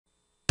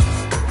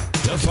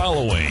The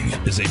following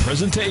is a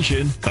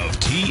presentation of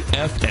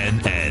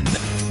TFNN. 11 seconds.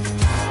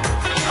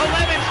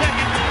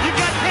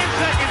 You've got 10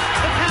 seconds.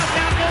 The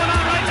countdown going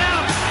on right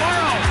now.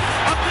 Morrow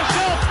up to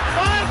Schultz.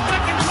 5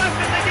 seconds left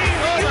in the game.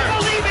 Do you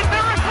believe in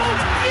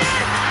miracles?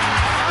 Yes!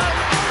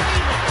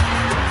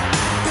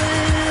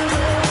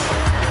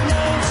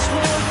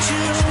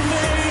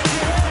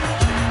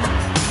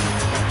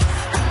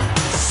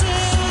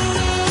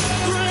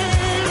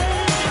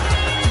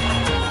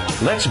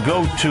 Let's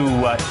go to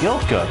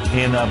Ilka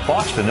in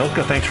Boston.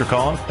 Ilka, thanks for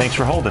calling. Thanks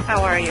for holding.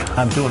 How are you?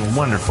 I'm doing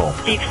wonderful.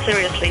 Steve,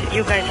 seriously,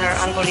 you guys are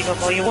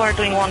unbelievable. You are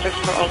doing wonders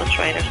for all the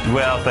traders.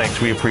 Well, thanks.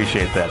 We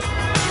appreciate that.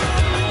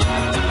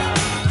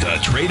 The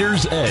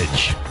Trader's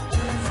Edge.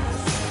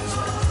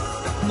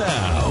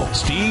 Now,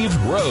 Steve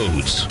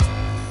Rhodes.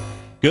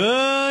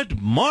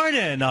 Good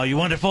morning, all you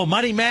wonderful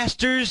money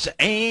masters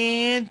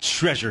and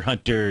treasure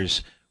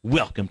hunters.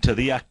 Welcome to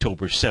the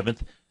October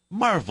 7th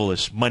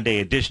marvelous Monday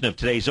edition of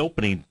today's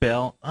opening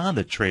bell on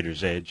the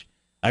Trader's Edge.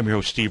 I'm your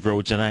host, Steve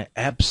Rhodes, and I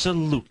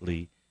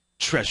absolutely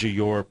treasure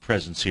your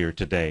presence here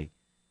today.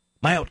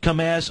 My outcome,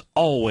 as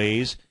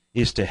always,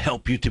 is to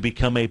help you to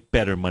become a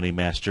better money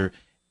master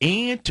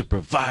and to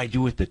provide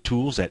you with the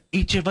tools that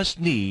each of us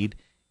need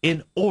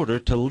in order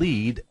to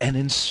lead an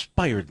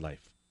inspired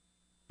life.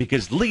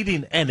 Because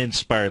leading an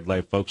inspired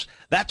life, folks,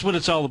 that's what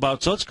it's all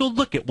about. So let's go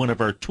look at one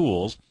of our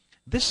tools.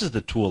 This is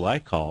the tool I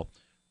call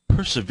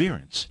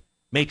perseverance.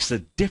 Makes the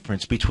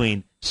difference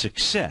between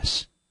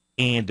success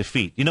and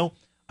defeat. You know,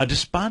 a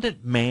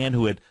despondent man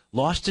who had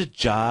lost his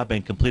job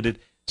and completed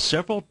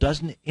several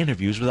dozen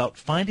interviews without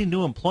finding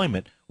new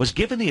employment was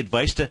given the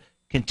advice to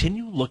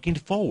continue looking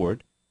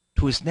forward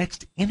to his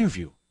next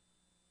interview.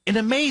 In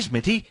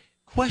amazement, he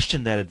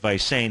questioned that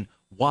advice, saying,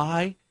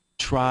 "Why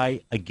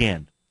try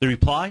again?" The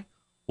reply?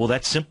 Well,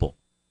 that's simple.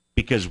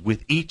 Because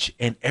with each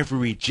and every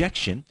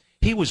rejection,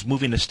 he was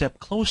moving a step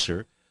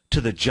closer to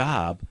the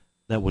job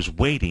that was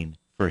waiting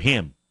for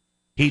him.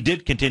 He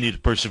did continue to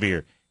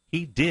persevere.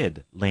 He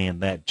did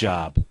land that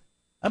job.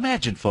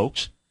 Imagine,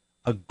 folks,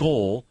 a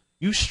goal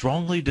you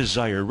strongly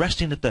desire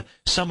resting at the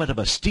summit of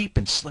a steep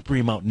and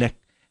slippery mountain.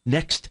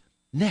 Next,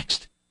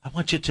 I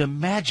want you to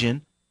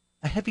imagine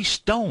a heavy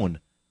stone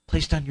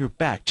placed on your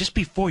back just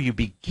before you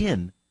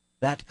begin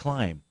that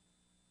climb.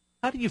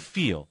 How do you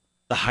feel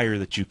the higher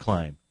that you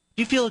climb?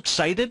 Do you feel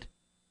excited?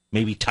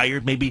 Maybe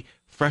tired? Maybe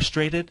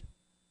frustrated?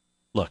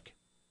 Look,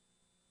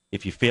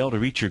 if you fail to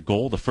reach your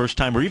goal the first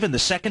time, or even the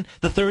second,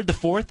 the third, the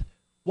fourth,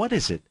 what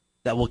is it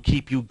that will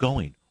keep you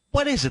going?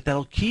 What is it that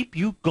will keep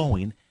you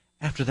going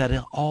after that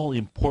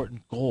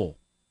all-important goal?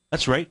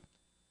 That's right.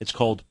 It's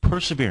called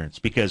perseverance,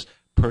 because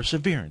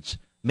perseverance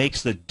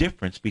makes the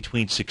difference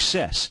between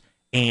success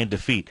and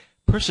defeat.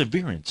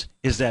 Perseverance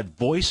is that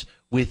voice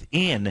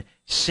within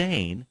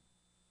saying,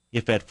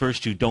 if at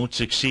first you don't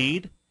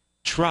succeed,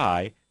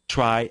 try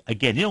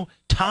again. You know,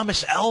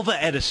 Thomas Alva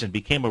Edison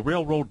became a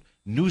railroad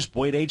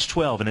newsboy at age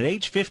 12, and at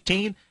age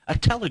 15, a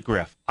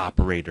telegraph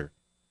operator.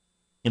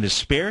 In his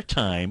spare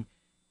time,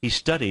 he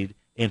studied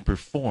and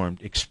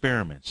performed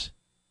experiments.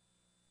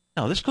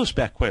 Now, this goes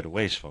back quite a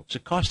ways, folks.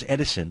 It cost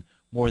Edison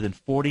more than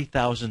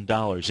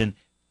 $40,000 in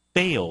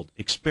failed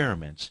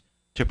experiments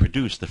to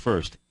produce the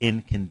first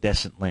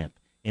incandescent lamp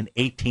in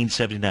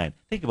 1879.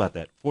 Think about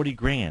that, 40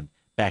 grand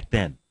back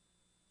then.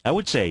 I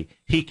would say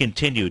he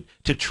continued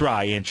to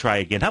try and try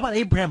again. How about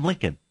Abraham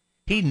Lincoln?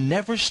 He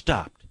never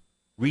stopped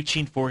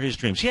reaching for his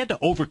dreams. He had to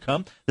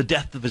overcome the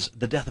death of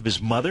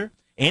his mother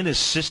and his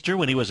sister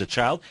when he was a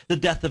child, the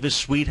death of his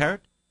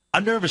sweetheart, a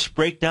nervous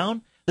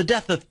breakdown, the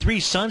death of 3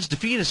 sons,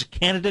 defeat as a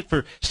candidate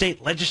for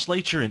state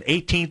legislature in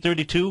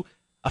 1832,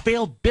 a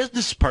failed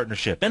business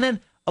partnership, and then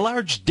a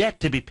large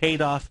debt to be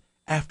paid off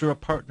after a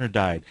partner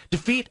died,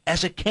 defeat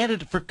as a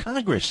candidate for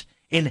Congress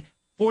in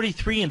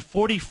 43 and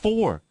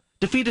 44,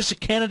 defeat as a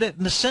candidate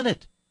in the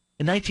Senate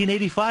in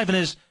 1985, and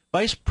as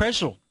vice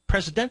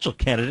presidential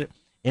candidate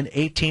in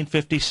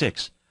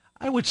 1856.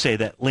 I would say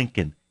that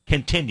Lincoln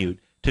continued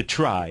to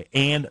try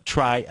and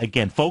try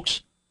again.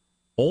 Folks,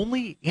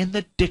 only in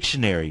the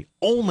dictionary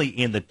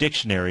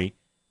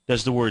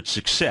does the word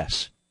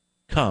success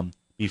come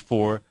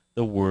before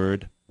the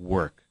word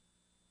work.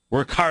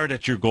 Work hard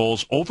at your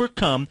goals.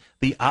 Overcome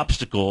the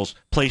obstacles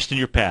placed in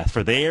your path,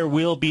 for there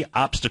will be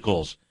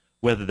obstacles,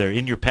 whether they're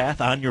in your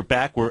path, on your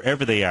back,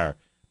 wherever they are.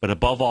 But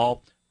above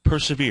all,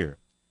 persevere,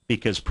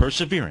 because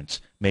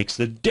perseverance makes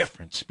the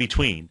difference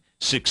between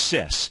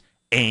success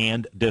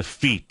and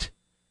defeat.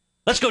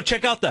 Let's go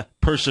check out the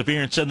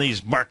perseverance in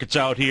these markets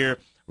out here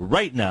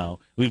right now.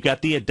 We've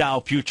got the Dow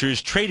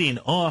futures trading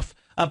off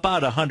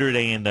about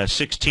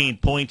 116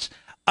 points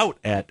out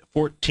at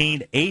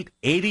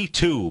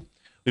 14,882.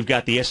 We've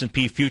got the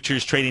S&P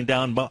futures trading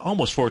down about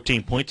almost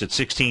 14 points at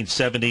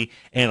 1670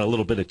 and a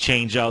little bit of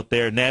change out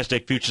there.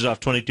 NASDAQ futures off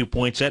 22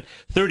 points at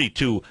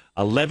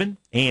 3211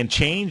 and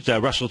change.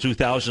 Russell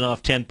 2000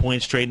 off 10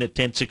 points, trading at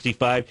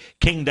 1065.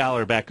 King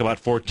dollar back about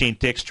 14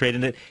 ticks,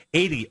 trading at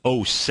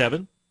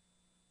 8007.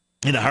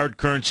 In the hard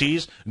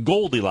currencies,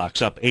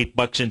 Goldilocks up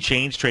 $8 and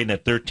change, trading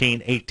at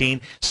 $13.18.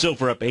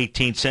 Silver up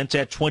 18 cents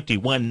at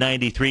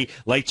 $21.93.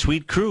 Light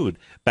sweet crude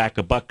back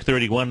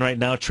 $1.31 right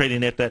now,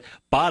 trading at the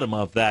bottom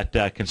of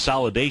that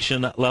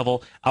consolidation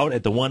level, out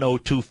at the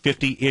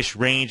 102.50-ish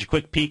range. A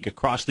quick peek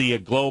across the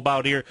globe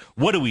out here.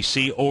 What do we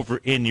see over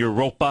in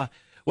Europa?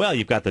 Well,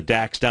 you've got the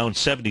DAX down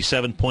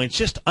 77 points,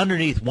 just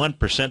underneath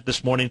 1%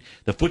 this morning.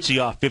 The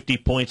FTSE off 50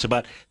 points,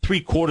 about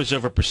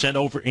 0.75%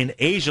 over in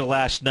Asia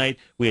last night.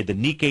 We had the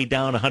Nikkei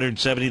down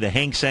 170, the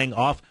Hang Seng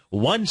off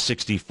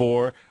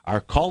 164. Our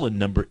call-in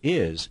number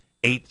is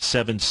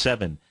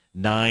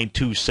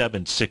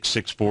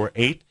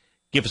 877-927-6648.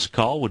 Give us a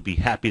call. Would be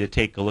happy to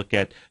take a look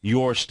at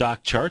your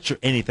stock charts or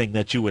anything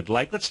that you would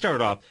like. Let's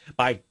start off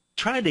by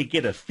trying to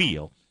get a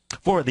feel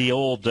for the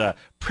old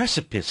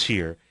precipice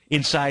here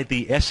inside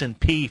the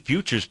S&P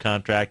futures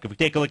contract. If we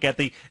take a look at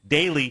the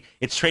daily,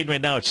 it's trading right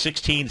now at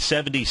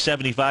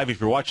 1670.75. If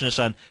you're watching us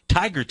on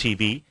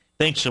TigerTV,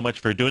 thanks so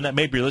much for doing that.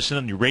 Maybe you're listening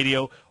on your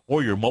radio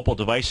or your mobile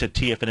device at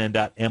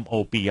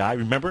TFNN.mobi.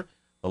 Remember,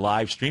 the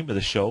live stream of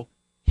the show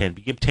can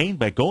be obtained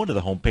by going to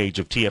the homepage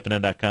of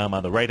TFNN.com.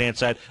 On the right-hand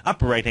side,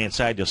 upper right-hand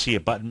side, you'll see a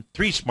button,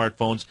 3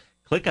 smartphones.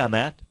 Click on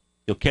that.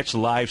 You'll catch the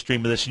live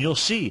stream of this, and you'll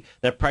see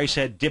that price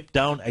had dipped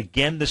down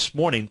again this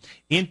morning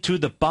into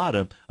the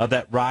bottom of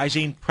that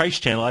rising price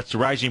channel. That's the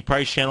rising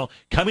price channel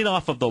coming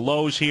off of the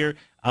lows here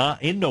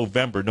in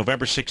November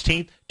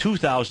 16th,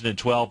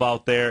 2012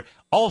 out there.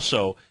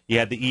 Also, you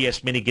had the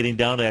ES Mini getting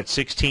down to that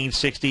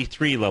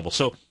 1663 level.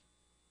 So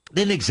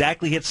didn't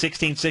exactly hit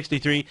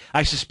 1663.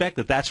 I suspect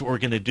that that's what we're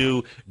going to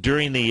do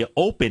during the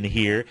open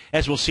here,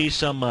 as we'll see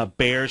some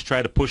bears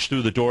try to push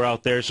through the door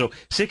out there. So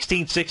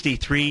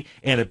 1663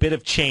 and a bit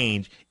of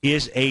change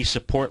is a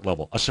support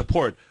level, a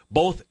support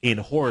both in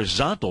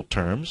horizontal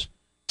terms,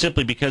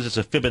 simply because it's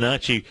a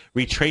Fibonacci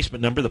retracement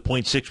number, the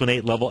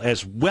 0.618 level,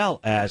 as well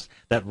as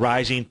that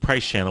rising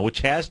price channel, which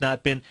has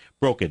not been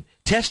broken.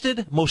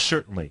 Tested, most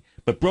certainly,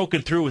 but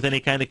broken through with any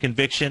kind of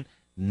conviction,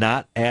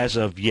 not as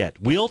of yet.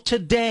 Will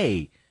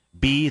today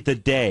be the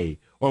day?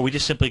 Or are we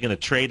just simply going to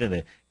trade in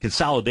a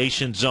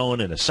consolidation zone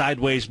and a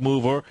sideways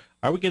move? Or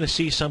are we going to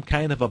see some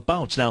kind of a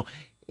bounce? Now,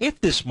 if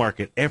this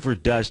market ever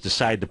does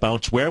decide to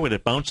bounce, where would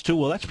it bounce to?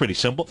 Well, that's pretty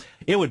simple.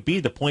 It would be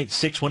the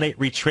 0.618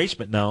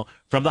 retracement now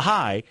from the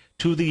high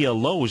to the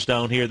lows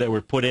down here that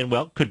were put in.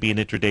 Well, could be an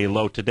intraday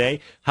low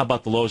today. How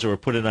about the lows that were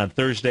put in on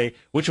Thursday,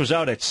 which was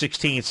out at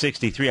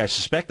 1663? I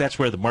suspect that's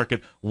where the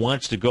market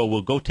wants to go.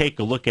 We'll go take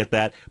a look at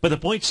that. But the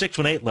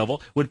 0.618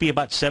 level would be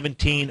about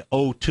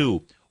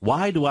 1702.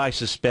 Why do I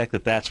suspect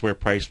that that's where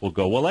price will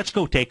go? Well, let's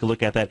go take a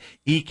look at that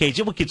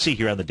EKG. We can see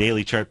here on the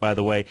daily chart, by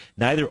the way,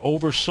 neither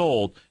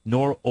oversold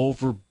nor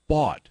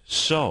overbought.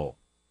 So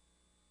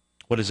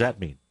what does that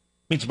mean?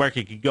 It means the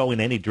market can go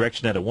in any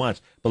direction that it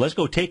wants. But let's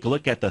go take a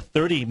look at the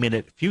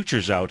 30-minute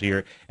futures out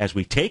here. As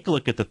we take a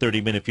look at the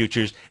 30-minute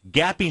futures,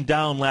 gapping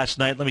down last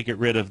night. Let me get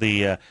rid of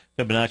the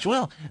Fibonacci.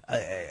 Well,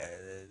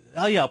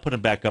 I'll put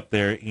them back up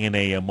there in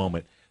a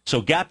moment. So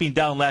gapping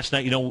down last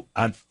night,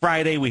 on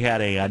Friday we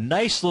had a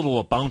nice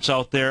little bounce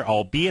out there,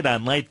 albeit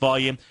on light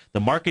volume. The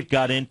market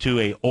got into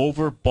a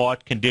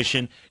overbought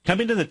condition.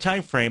 Coming to the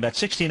time frame, at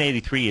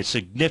 1683 is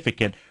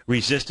significant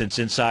resistance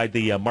inside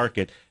the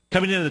market.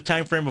 Coming into the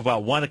time frame of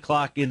about 1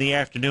 o'clock in the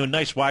afternoon,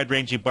 nice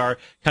wide-ranging bar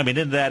coming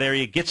into that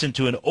area, gets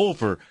into an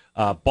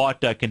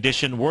overbought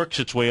condition, works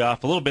its way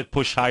off, a little bit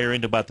push higher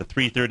into about the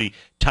 3:30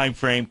 time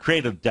frame,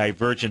 create a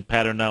divergent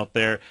pattern out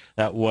there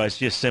that was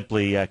just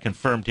simply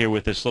confirmed here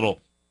with this little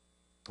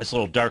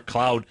dark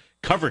cloud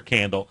cover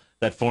candle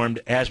that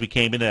formed as we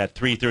came into that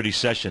 3:30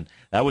 session.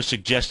 That was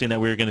suggesting that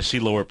we were going to see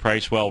lower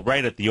price. Well,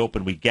 right at the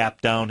open, we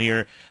gapped down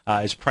here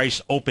as price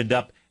opened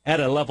up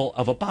at a level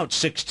of about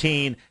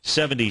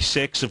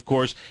 1676. Of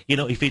course,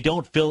 if you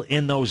don't fill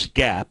in those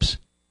gaps,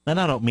 and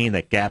I don't mean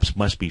that gaps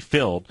must be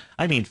filled.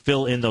 I mean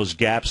fill in those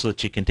gaps so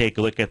that you can take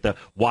a look at the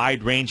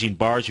wide-ranging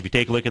bars. If you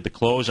take a look at the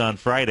close on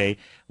Friday,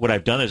 what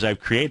I've done is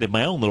I've created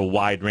my own little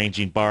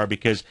wide-ranging bar,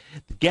 because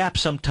the gaps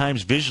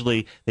sometimes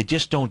visually, they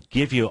just don't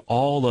give you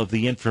all of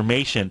the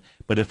information.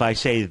 But if I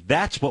say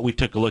that's what we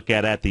took a look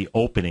at the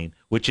opening,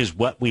 which is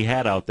what we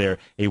had out there,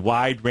 a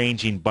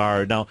wide-ranging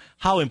bar. Now,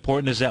 how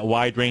important is that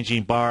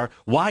wide-ranging bar?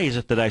 Why is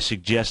it that I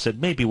suggest that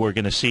maybe we're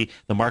going to see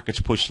the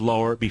markets push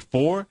lower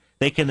before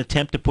they can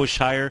attempt to push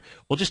higher?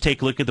 We'll just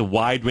take a look at the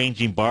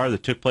wide-ranging bar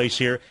that took place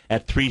here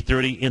at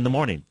 3:30 in the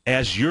morning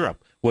as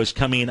Europe was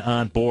coming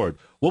on board.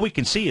 What we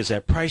can see is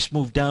that price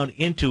moved down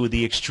into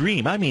the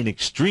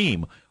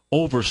extreme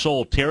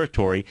oversold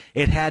territory.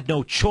 It had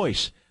no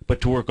choice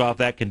but to work off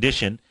that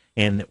condition,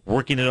 and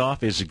working it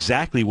off is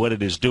exactly what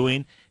it is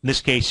doing. In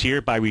this case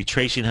here, by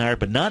retracing higher,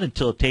 but not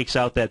until it takes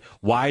out that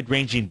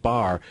wide-ranging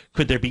bar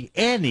could there be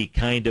any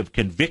kind of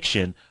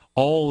conviction.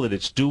 All that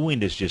it's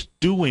doing is just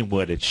doing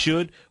what it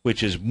should,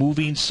 which is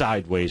moving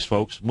sideways,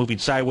 folks, moving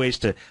sideways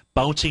to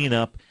bouncing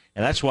up.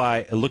 And that's why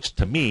it looks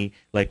to me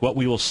like what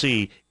we will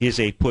see is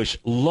a push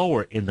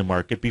lower in the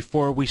market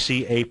before we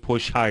see a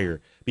push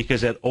higher,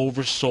 because that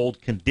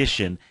oversold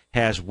condition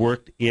has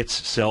worked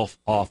itself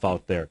off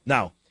out there.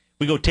 Now,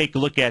 We go take a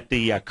look at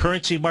the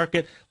currency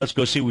market. Let's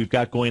go see what we've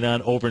got going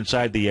on over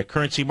inside the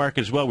currency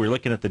market as well. We're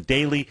looking at the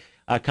daily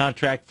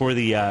contract for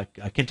the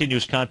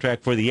continuous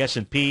contract for the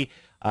S&P.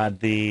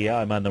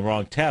 I'm on the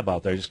wrong tab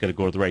out there. I just got to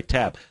go to the right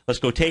tab.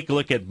 Let's go take a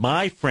look at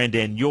my friend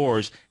and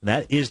yours, and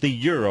that is the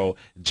euro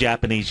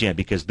Japanese yen,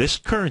 because this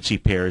currency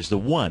pair is the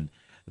one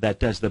that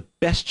does the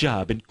best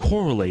job in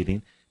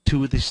correlating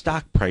to the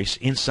stock price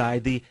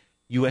inside the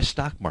U.S.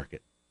 stock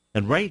market.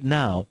 And right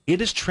now,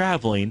 it is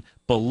traveling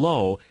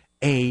below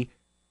a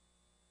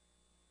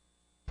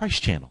price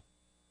channel,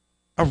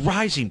 a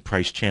rising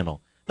price channel.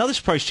 Now,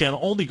 this price channel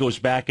only goes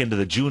back into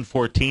the June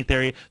 14th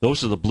area.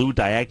 Those are the blue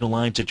diagonal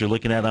lines that you're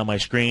looking at on my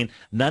screen.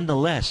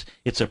 Nonetheless,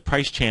 it's a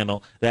price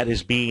channel that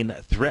is being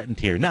threatened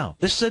here. Now,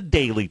 this is a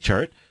daily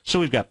chart, so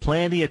we've got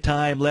plenty of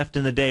time left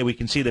in the day. We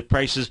can see that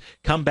prices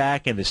come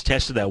back and it's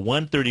tested at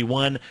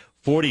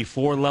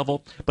 131.44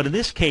 level. But in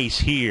this case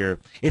here,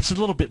 it's a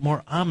little bit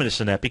more ominous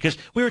than that, because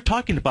we were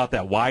talking about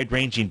that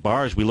wide-ranging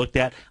bar as we looked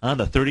at on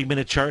the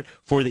 30-minute chart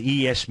for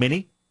the ES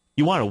Mini.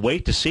 You want to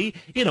wait to see,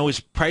 is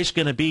price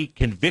going to be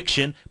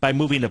conviction by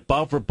moving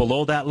above or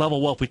below that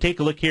level? Well, if we take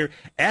a look here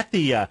at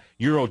the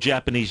Euro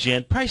Japanese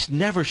yen, price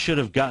never should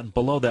have gotten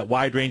below that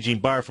wide-ranging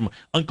bar from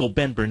Uncle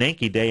Ben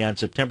Bernanke Day on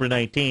September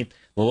 19th.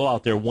 The low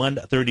out there,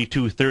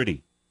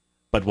 132.30.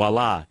 But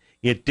voila,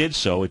 it did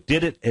so. It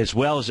did it as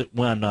well as it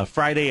on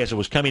Friday as it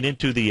was coming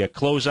into the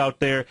closeout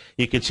there.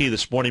 You can see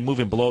this morning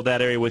moving below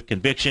that area with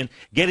conviction,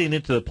 getting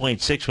into the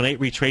 0.618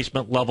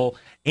 retracement level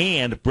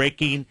and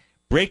breaking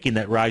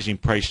that rising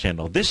price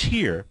channel. This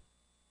here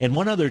and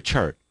one other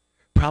chart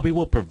probably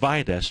will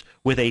provide us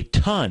with a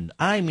ton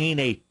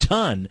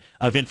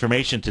of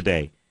information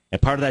today. And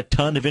part of that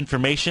ton of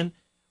information,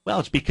 well,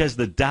 it's because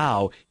the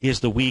Dow is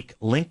the weak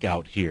link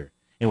out here.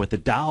 And with the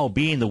Dow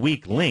being the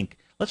weak link,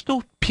 let's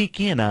go peek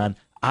in on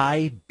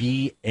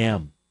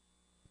IBM.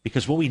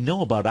 Because what we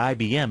know about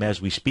IBM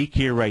as we speak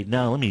here right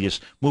now, let me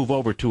just move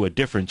over to a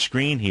different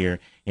screen here.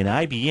 In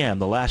IBM,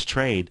 the last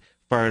trade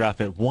fired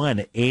off at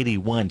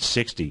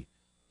 181.60.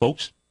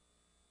 Folks,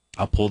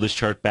 I'll pull this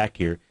chart back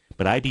here,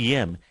 but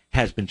IBM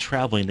has been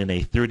traveling in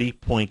a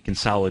 30-point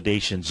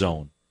consolidation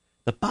zone.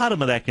 The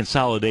bottom of that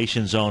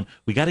consolidation zone,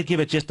 we got to give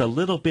it just a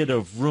little bit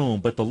of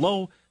room, but the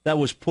low that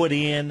was put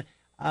in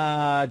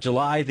July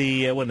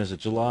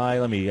July,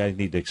 I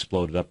need to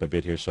explode it up a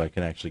bit here so I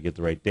can actually get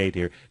the right date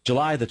here.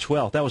 July the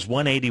 12th, that was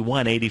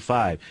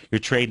 181.85. You're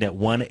trading at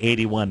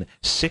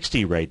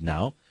 181.60 right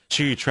now.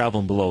 So you're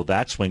traveling below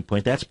that swing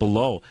point. That's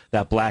below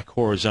that black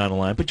horizontal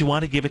line. But you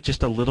want to give it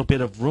just a little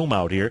bit of room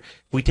out here.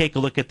 If we take a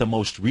look at the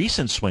most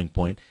recent swing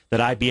point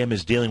that IBM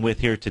is dealing with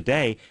here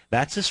today,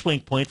 that's the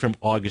swing point from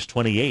August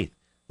 28th.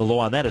 The low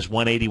on that is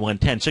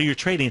 181.10. So you're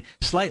trading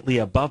slightly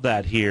above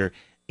that here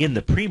in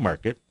the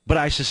pre-market. But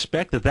I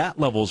suspect that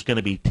level is going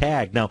to be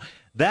tagged. Now,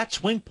 that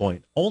swing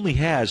point only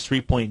has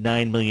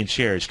 3.9 million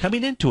shares.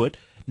 Coming into it,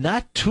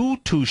 not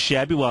too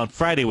shabby. Well, on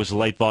Friday was a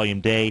light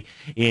volume day,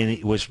 and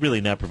it was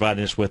really not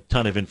providing us with a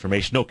ton of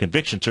information. No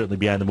conviction certainly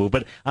behind the move.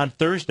 But on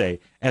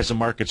Thursday, as the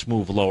markets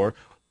move lower,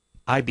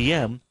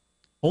 IBM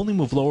only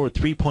moved lower with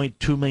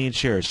 3.2 million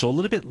shares. So a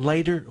little bit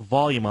lighter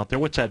volume out there.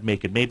 What's that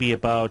make it? Maybe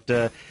about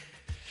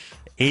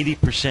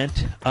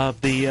 80% of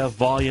the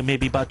volume,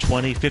 maybe about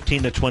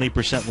 15 to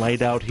 20%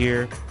 light out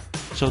here.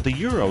 So the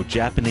euro,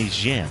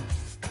 Japanese yen,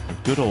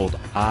 and good old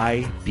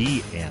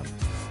IBM.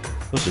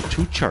 Those are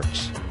two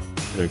charts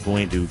that are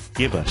going to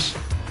give us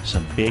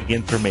some big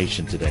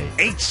information today.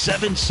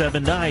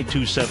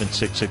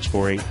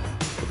 877-927-6648.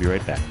 We'll be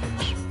right back,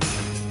 folks.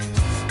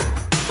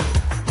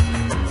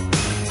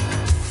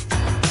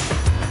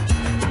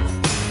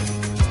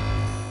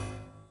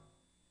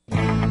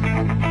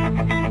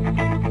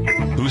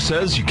 Who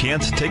says you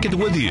can't take it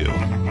with you?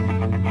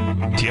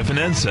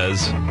 TFNN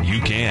says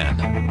you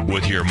can.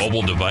 With your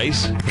mobile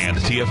device and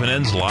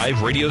TFNN's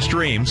live radio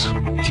streams,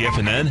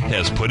 TFNN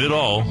has put it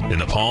all in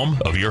the palm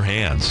of your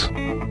hands.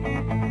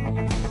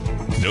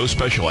 No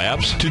special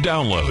apps to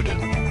download.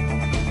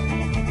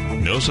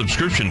 No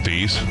subscription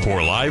fees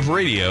for live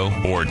radio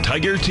or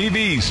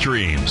TigerTV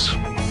streams.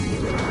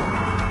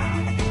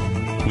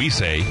 We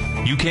say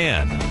you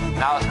can.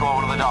 Now let's go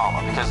over to the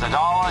dollar, because the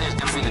dollar is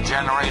going to be the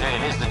generator.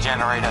 It is the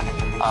generator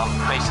of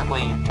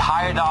basically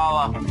higher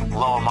dollar,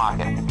 lower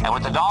market. And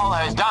what the dollar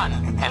has done,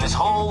 and this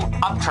whole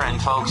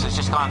uptrend, folks, has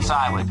just gone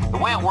sideways. The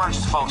way it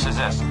works, folks, is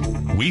this.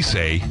 We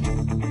say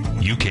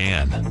you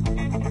can.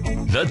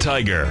 The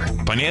Tiger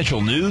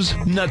Financial News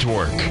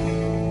Network.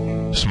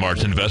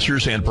 Smart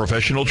investors and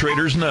professional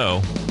traders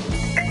know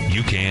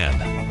you can.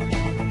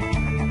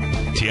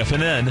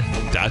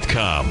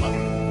 TFNN.com.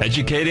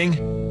 Educating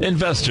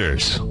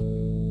investors.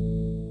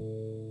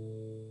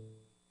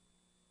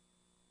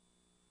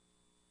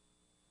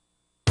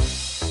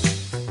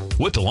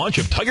 with the launch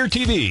of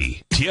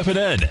TigerTV.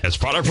 TFNN has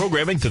brought our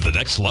programming to the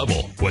next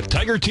level. With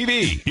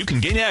TigerTV, you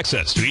can gain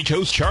access to each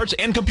host's charts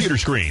and computer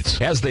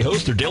screens as they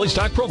host their daily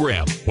stock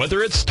program.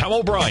 Whether it's Tom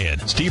O'Brien,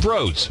 Steve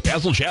Rhodes,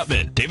 Basil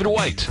Chapman, David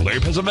White,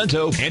 Larry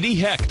Pezzamento, Andy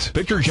Hecht,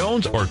 Victor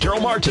Jones, or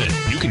Terrell Martin,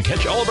 you can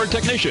catch all of our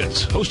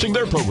technicians hosting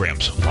their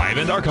programs live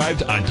and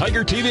archived on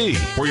TigerTV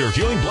for your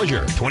viewing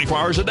pleasure 24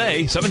 hours a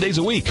day, 7 days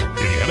a week. If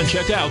you haven't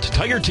checked out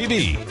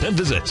TigerTV, then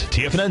visit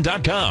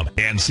TFNN.com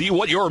and see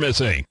what you're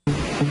missing.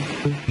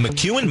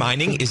 McEwen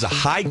Mining is a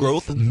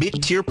high-growth,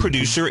 mid-tier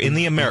producer in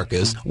the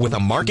Americas with a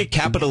market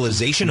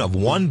capitalization of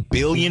 $1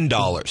 billion.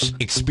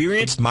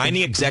 Experienced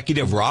mining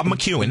executive Rob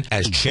McEwen,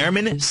 as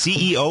chairman,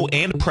 CEO,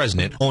 and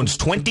president, owns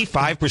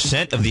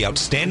 25% of the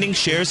outstanding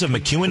shares of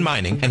McEwen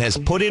Mining and has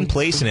put in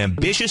place an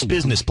ambitious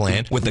business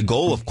plan with the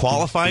goal of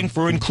qualifying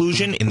for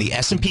inclusion in the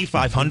S&P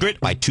 500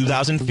 by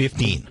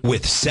 2015.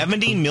 With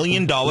 $70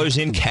 million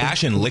in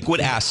cash and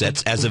liquid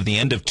assets as of the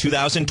end of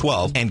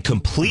 2012 and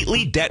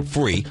completely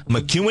debt-free,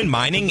 McEwen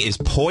Mining is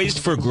poised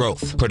for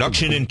growth.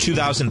 Production in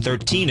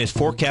 2013 is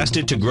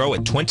forecasted to grow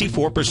at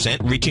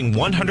 24%, reaching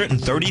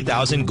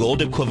 130,000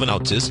 gold equivalent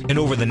ounces, and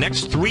over the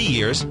next 3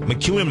 years,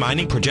 McEwen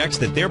Mining projects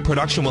that their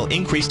production will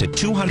increase to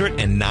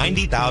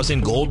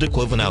 290,000 gold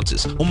equivalent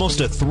ounces,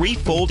 almost a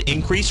threefold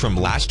increase from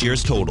last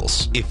year's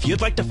totals. If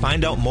you'd like to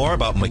find out more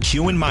about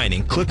McEwen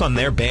Mining, click on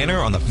their banner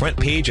on the front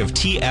page of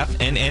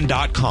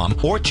TFNN.com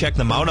or check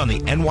them out on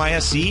the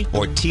NYSE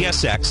or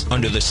TSX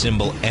under the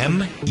symbol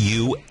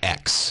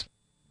MUX.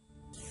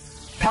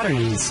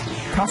 Patterns,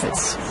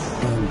 profits,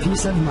 and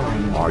peace of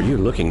mind. Are you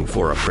looking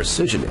for a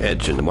precision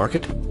edge in the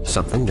market?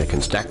 Something that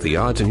can stack the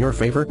odds in your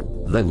favor?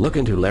 Then look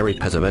into Larry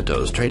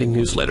Pezzamento's trading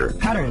newsletter.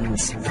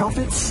 Patterns,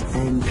 profits,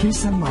 and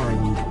peace of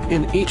mind.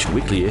 In each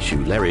weekly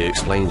issue, Larry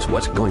explains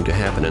what's going to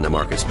happen in the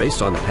markets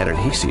based on the pattern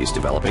he sees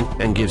developing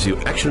and gives you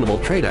actionable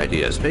trade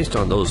ideas based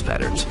on those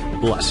patterns.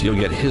 Plus, you'll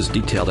get his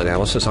detailed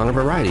analysis on a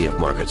variety of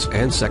markets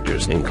and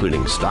sectors,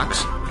 including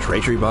stocks,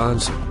 treasury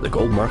bonds, the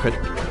gold market,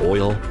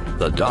 oil,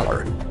 the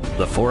dollar,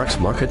 the Forex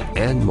market,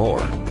 and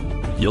more.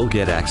 You'll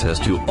get access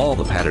to all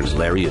the patterns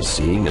Larry is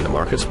seeing in the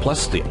markets,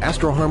 plus the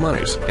Astro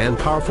Harmonics and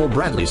powerful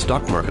Bradley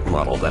stock market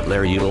model that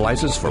Larry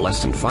utilizes for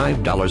less than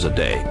 $5 a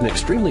day. An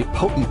extremely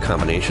potent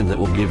combination that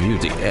will give you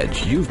the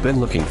edge you've been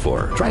looking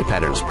for. Try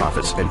Patterns,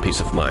 Profits, and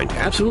Peace of Mind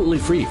absolutely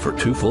free for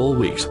 2 full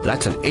weeks.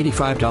 That's an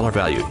 $85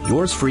 value.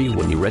 Yours free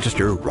when you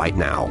register right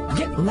now.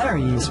 Get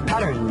Larry's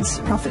Patterns,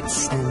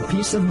 Profits, and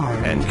Peace of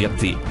Mind. And get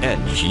the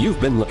edge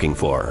you've been looking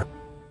for.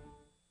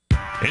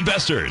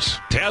 Investors,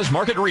 Taz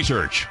Market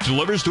Research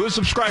delivers to its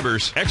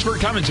subscribers expert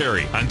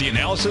commentary on the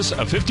analysis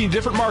of 15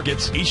 different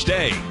markets each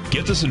day.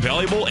 Get this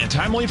invaluable and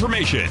timely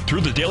information through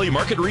the daily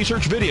market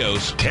research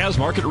videos Taz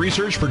Market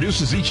Research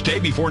produces each day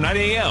before 9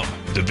 a.m.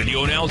 The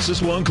video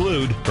analysis will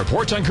include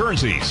reports on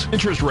currencies,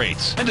 interest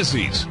rates,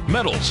 indices,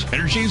 metals,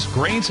 energies,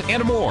 grains,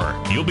 and more.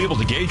 You'll be able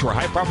to gauge where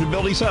high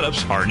profitability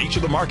setups are in each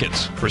of the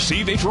markets.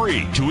 Receive a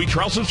free 2-week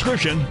trial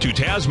subscription to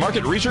Taz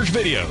Market Research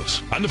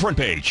videos on the front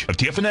page of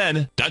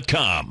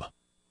TFNN.com.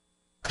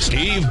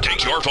 Steve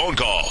takes your phone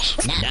calls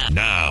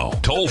now.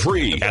 Toll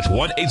free at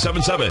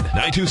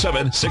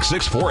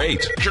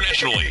 1-877-927-6648.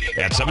 Internationally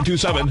at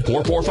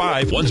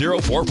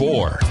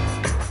 727-445-1044.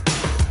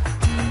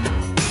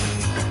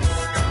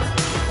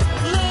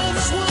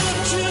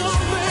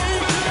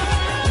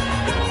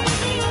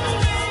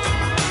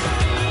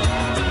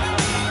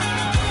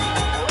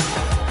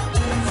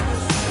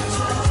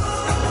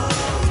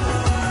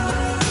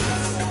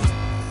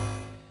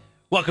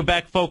 Welcome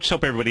back, folks.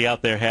 Hope everybody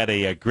out there had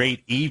a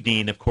great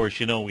evening. Of course,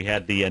 you know, we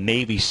had the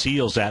Navy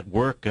SEALs at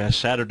work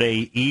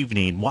Saturday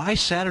evening. Why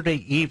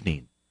Saturday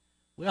evening?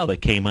 Well, they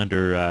came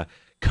under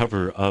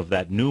cover of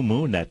that new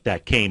moon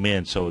that came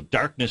in. So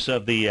darkness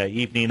of the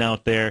evening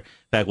out there. In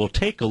fact, we'll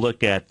take a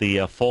look at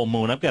the full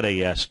moon. I've got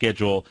a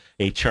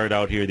chart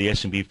out here, the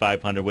S&P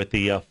 500 with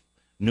the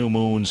new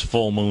moons,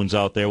 full moons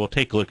out there. We'll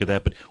take a look at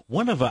that. But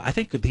one of, I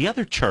think the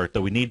other chart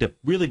that we need to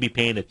really be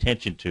paying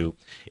attention to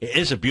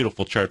is a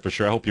beautiful chart for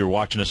sure. I hope you're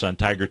watching us on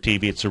Tiger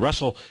TV. It's the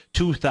Russell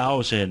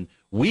 2000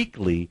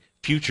 weekly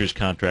futures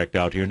contract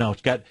out here. Now,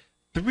 it's got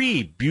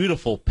 3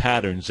 beautiful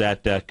patterns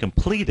that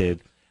completed.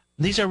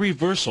 These are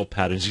reversal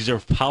patterns. These are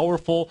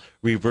powerful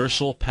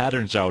reversal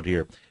patterns out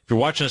here. If you're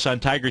watching us on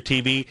Tiger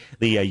TV,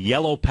 the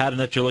yellow pattern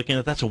that you're looking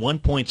at, that's a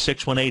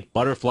 1.618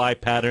 butterfly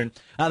pattern.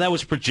 That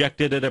was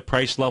projected at a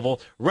price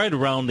level right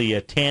around the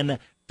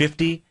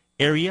 1050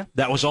 area.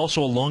 That was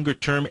also a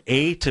longer-term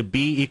A to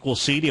B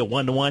equals CD, a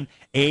 1-to-1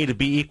 A to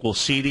B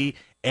equals CD.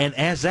 And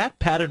as that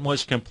pattern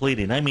was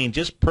completing, I mean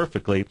just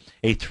perfectly,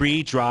 a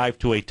 3 drive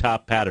to a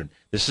top pattern.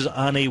 This is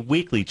on a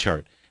weekly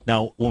chart.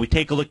 Now, when we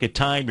take a look at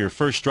time, your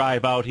first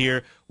drive out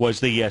here was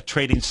the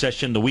trading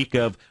session the week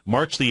of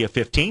March the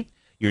 15th.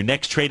 Your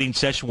next trading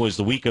session was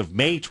the week of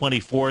May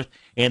 24th.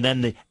 And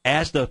then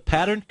as the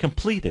pattern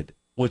completed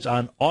was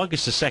on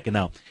August the 2nd.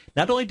 Now,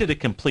 not only did it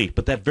complete,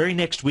 but that very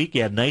next week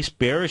you had a nice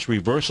bearish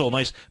reversal,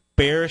 nice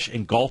bearish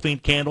engulfing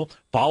candle,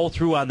 follow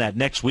through on that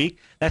next week.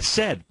 That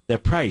said, the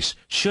price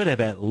should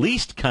have at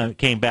least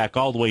came back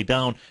all the way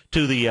down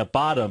to the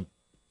bottom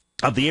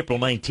of the April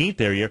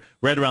 19th area,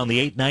 right around the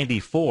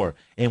 894.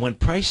 And when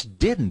price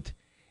didn't,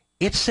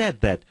 it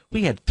said that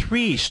we had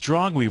 3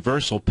 strong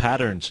reversal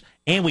patterns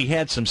and we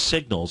had some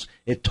signals.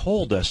 It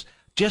told us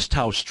just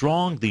how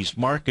strong these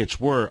markets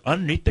were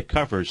underneath the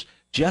covers,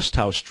 just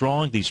how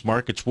strong these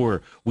markets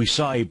were. We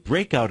saw a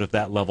breakout of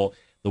that level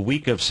the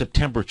week of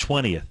September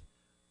 20th.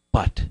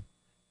 But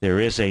there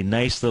is a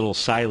nice little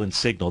silent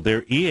signal.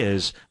 There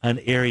is an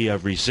area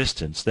of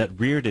resistance that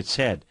reared its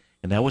head,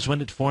 and that was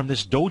when it formed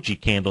this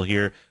doji candle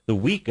here the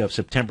week of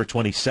September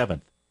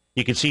 27th.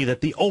 You can see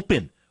that the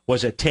open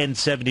was at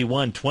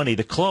 1071.20,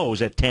 the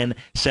close at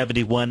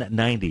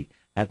 1071.90.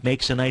 That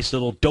makes a nice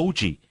little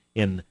doji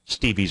in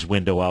Stevie's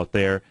window out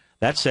there.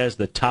 That says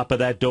the top of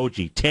that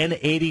doji,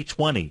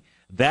 1080.20.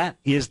 That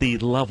is the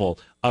level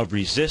of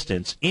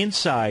resistance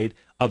inside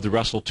of the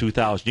Russell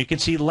 2000. You can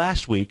see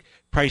last week,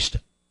 price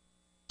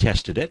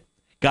tested it,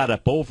 got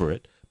up over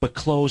it, but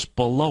closed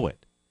below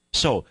it.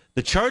 So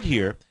the chart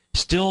here,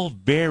 still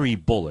very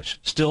bullish,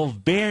 still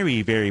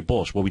very, very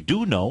bullish. What we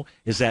do know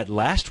is that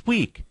last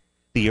week,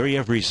 the area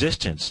of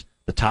resistance,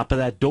 the top of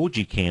that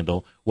doji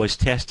candle, was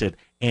tested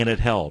and it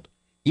held.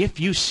 If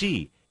you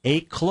see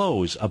a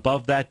close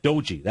above that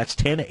doji, that's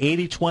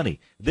 1080.20.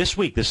 This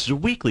week, this is a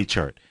weekly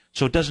chart,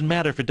 so it doesn't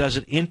matter if it does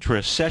it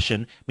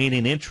intra-session,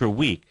 meaning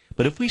intra-week.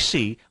 But if we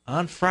see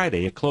on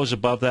Friday a close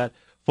above that,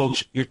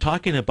 folks, you're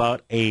talking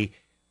about a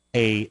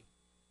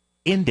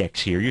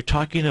index here. You're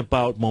talking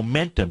about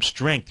momentum,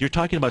 strength. You're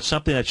talking about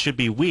something that should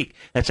be weak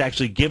that's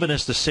actually given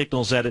us the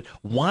signals that it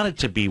wanted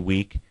to be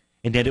weak,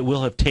 and that it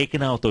will have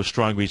taken out those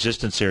strong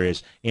resistance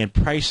areas, and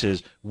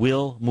prices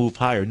will move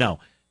higher. Now,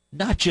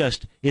 not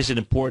just is it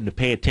important to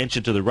pay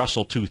attention to the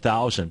Russell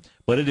 2000,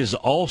 but it is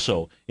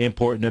also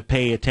important to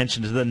pay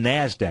attention to the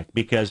NASDAQ,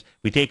 because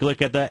if we take a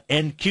look at the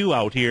NQ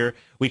out here,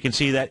 we can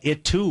see that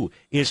it too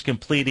is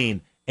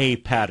completing a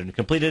pattern. It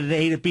completed an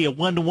A to B, a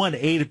 1-to-1,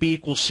 A to B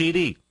equals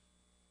CD.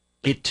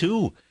 It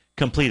too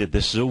completed.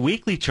 This is a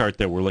weekly chart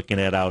that we're looking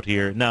at out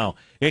here. Now,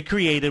 it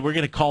created, we're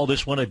going to call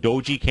this one a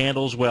doji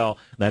candle as well.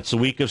 That's the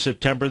week of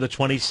September the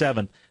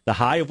 27th, the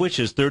high of which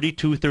is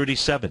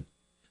 32.37.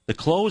 The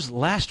close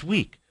last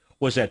week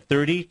was at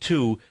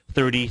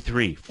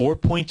 32.33, 4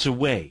 points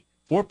away.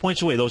 4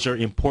 points away. Those are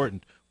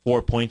important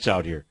 4 points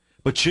out here.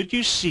 But should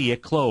you see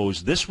it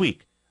close this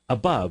week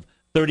above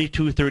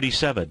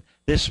 32.37,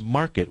 this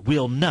market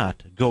will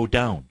not go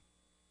down.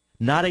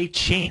 Not a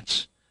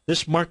chance.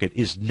 This market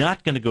is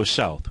not going to go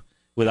south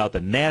without the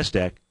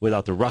NASDAQ,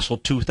 without the Russell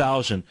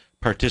 2000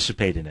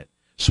 participating in it.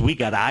 So we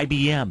got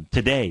IBM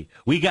today.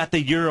 We got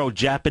the Euro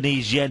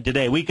Japanese Yen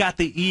today. We got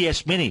the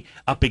ES Mini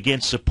up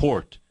against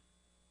support.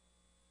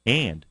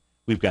 And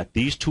we've got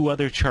these 2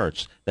 other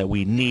charts that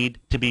we need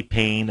to be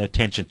paying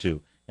attention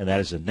to, and that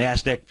is the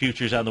NASDAQ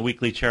futures on the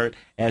weekly chart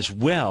as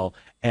well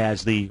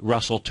as the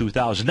Russell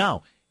 2000.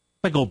 Now,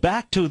 if I go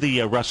back to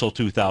the Russell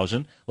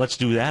 2000, let's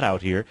do that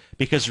out here,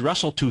 because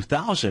Russell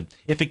 2000,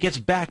 if it gets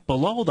back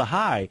below the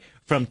high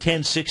from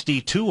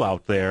 1062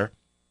 out there,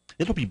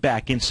 it'll be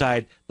back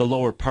inside the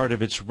lower part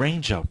of its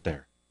range out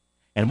there.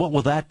 And what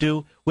will that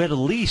do? We'll at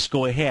least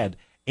go ahead,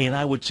 and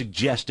I would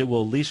suggest it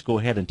will at least go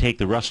ahead and take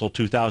the Russell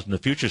 2000, the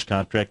futures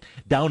contract,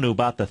 down to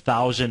about the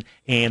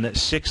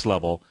 1006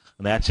 level.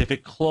 And that's if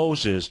it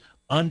closes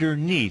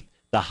underneath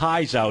the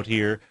highs out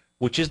here,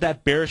 which is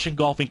that bearish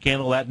engulfing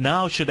candle that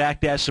now should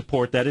act as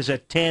support. That is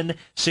at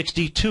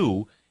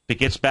 1062. If it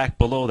gets back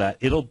below that,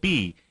 it'll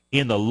be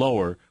in the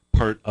lower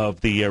part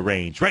of the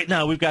range. Right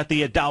now, we've got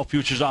the Dow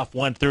futures off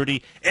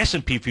 130,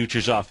 S&P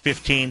futures off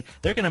 15.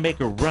 They're going to make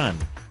a run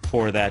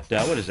for that,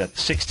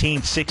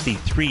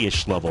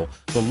 1663-ish level,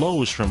 the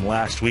lows from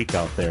last week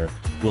out there.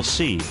 We'll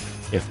see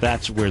if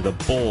that's where the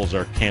bulls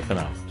are camping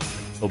out.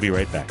 We'll be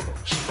right back,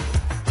 folks.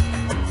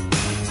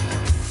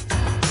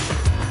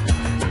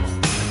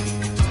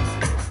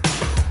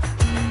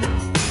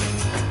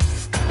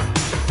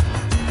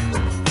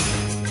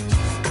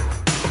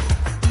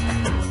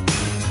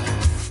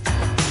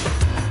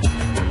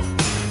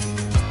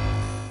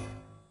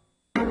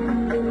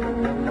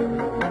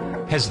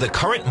 Has the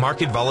current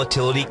market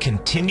volatility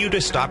continued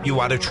to stop you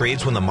out of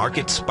trades when the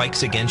market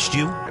spikes against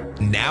you?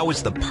 Now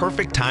is the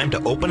perfect time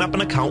to open up an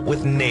account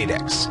with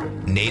Nadex.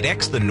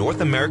 Nadex, the North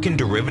American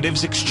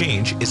Derivatives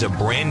Exchange, is a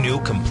brand new,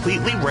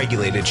 completely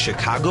regulated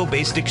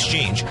Chicago-based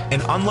exchange,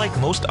 and unlike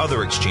most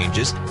other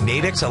exchanges,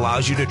 Nadex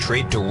allows you to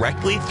trade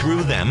directly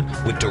through them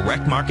with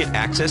direct market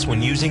access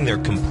when using their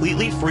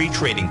completely free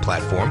trading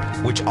platform,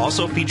 which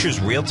also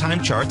features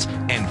real-time charts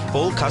and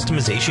full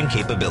customization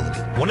capability.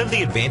 One of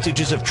the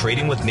advantages of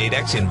trading with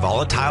Nadex in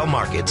volatile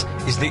markets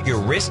is that your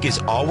risk is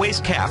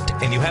always capped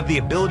and you have the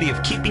ability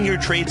of keeping your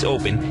trades open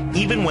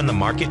even when the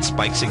market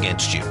spikes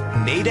against you.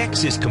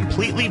 Nadex is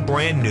completely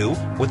brand new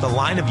with a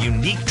line of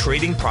unique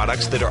trading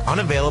products that are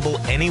unavailable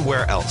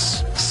anywhere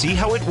else. See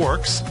how it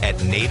works at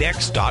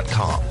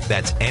nadex.com.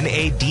 That's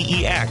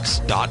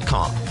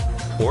NADEX.com.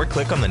 Or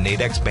click on the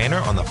Nadex banner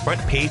on the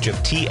front page of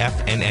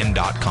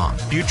TFNN.com.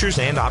 Futures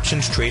and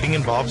options trading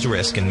involves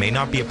risk and may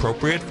not be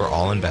appropriate for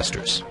all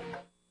investors.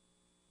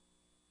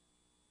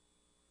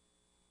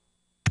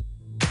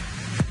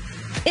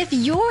 If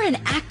you're an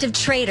active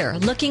trader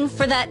looking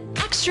for that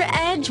extra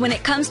edge when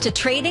it comes to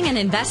trading and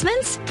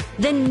investments,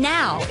 then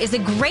now is a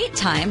great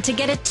time to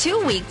get a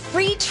 2-week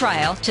free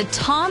trial to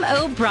Tom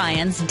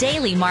O'Brien's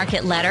daily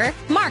market letter,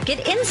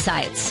 Market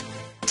Insights.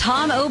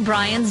 Tom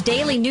O'Brien's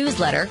daily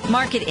newsletter,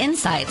 Market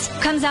Insights,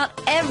 comes out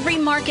every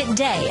market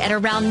day at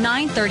around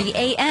 9:30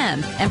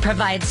 a.m. and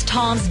provides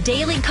Tom's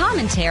daily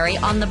commentary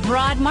on the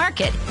broad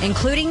market,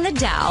 including the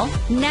Dow,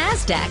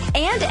 NASDAQ,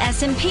 and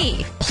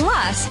S&P,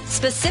 plus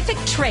specific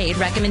trade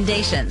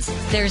recommendations.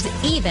 There's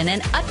even an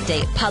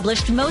update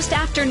published most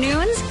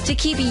afternoons to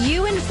keep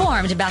you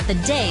informed about the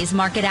day's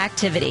market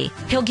activity.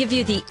 He'll give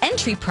you the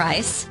entry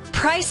price,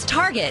 price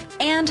target,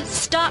 and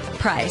stop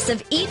price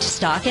of each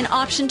stock and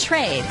option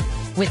trade.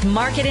 With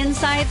Market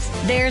Insights,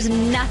 there's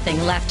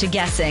nothing left to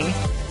guessing.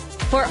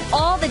 For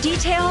all the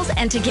details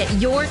and to get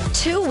your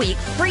 2-week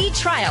free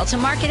trial to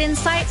Market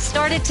Insights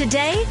started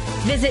today,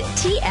 visit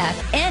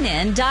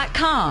TFNN.com.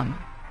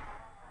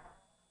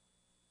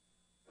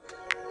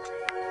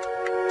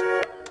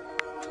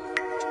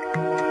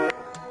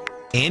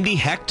 Andy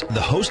Hecht, the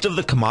host of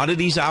the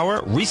Commodities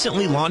Hour,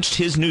 recently launched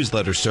his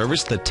newsletter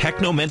service, the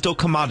Technomental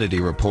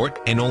Commodity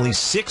Report, and only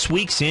 6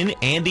 weeks in,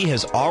 Andy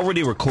has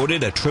already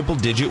recorded a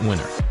triple-digit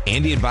winner.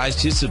 Andy advised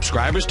his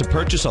subscribers to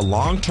purchase a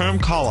long-term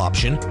call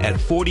option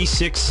at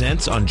 46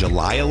 cents on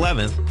July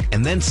 11th,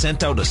 and then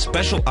sent out a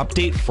special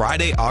update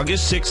Friday,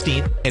 August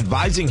 16th,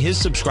 advising his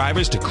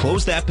subscribers to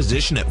close that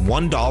position at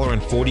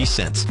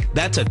 $1.40.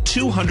 That's a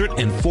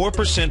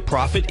 204%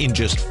 profit in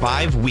just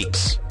 5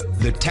 weeks.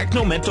 The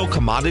Technomental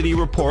Commodity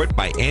Report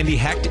by Andy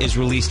Hecht is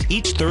released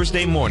each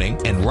Thursday morning,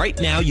 and right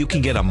now you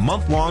can get a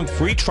month-long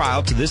free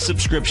trial to this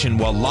subscription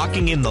while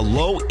locking in the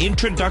low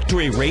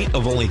introductory rate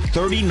of only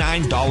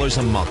 $39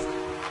 a month.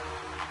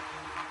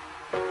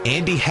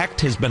 Andy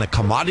Hecht has been a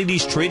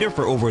commodities trader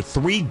for over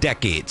 3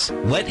 decades.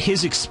 Let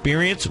his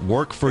experience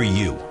work for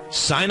you.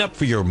 Sign up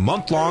for your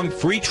month-long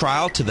free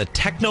trial to the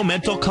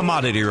Technomental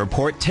Commodity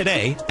Report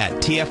today at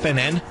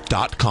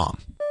TFNN.com.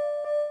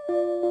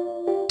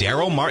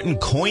 Daryl Martin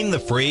coined the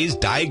phrase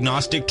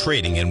diagnostic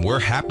trading, and we're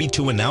happy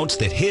to announce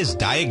that his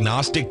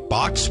diagnostic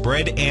box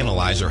spread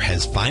analyzer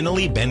has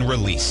finally been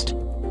released.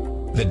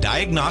 The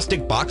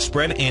Diagnostic Box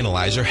Spread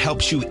Analyzer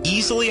helps you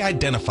easily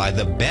identify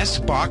the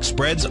best box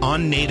spreads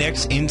on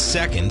Nadex in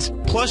seconds,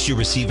 plus you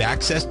receive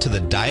access to the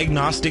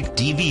diagnostic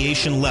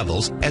deviation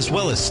levels, as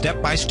well as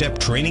step-by-step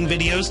training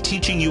videos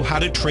teaching you how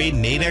to trade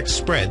Nadex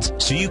spreads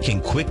so you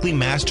can quickly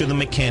master the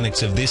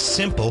mechanics of this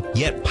simple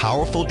yet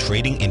powerful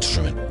trading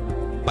instrument.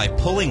 By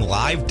pulling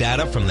live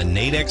data from the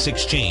Nadex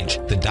exchange,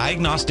 the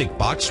Diagnostic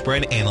Box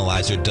Spread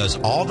Analyzer does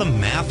all the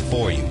math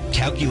for you,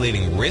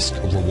 calculating risk,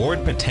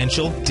 reward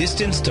potential,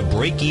 distance to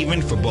break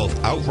even for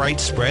both outright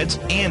spreads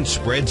and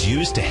spreads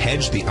used to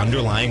hedge the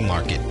underlying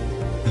market.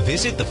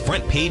 Visit the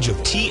front page of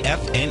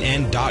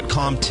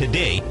TFNN.com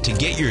today to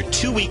get your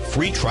 2-week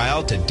free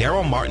trial to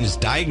Daryl Martin's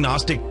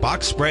Diagnostic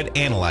Box Spread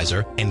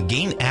Analyzer and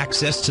gain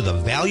access to the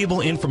valuable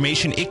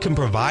information it can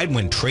provide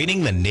when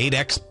trading the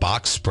Nadex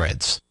box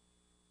spreads.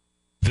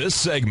 This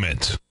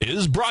segment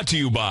is brought to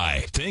you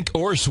by Think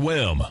or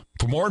Swim.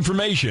 For more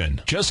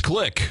information, just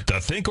click the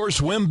Think or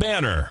Swim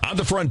banner on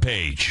the front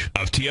page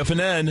of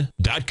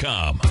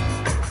TFNN.com.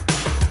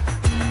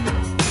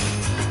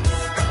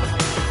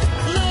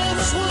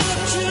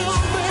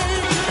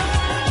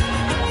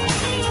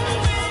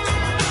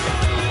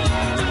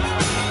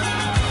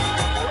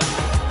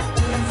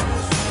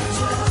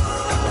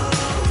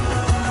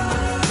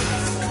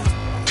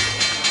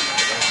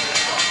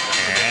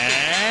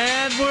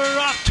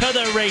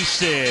 The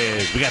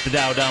races. We got the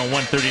Dow down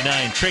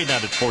 139, trading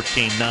out at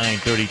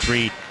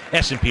 14,933.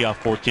 S&P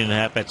off 14.5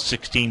 at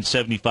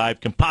 1675.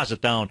 Composite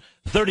down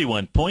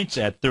 31 points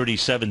at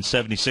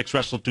 37.76.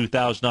 Russell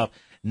 2000 off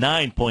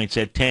 9 points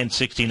at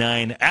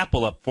 10.69.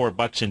 Apple up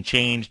 $4 and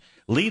change.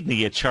 Leading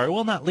the charge.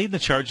 Well, not leading the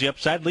charge. The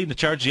upside. Leading the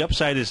charge. The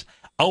upside is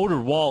Outer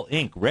Wall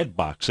Inc.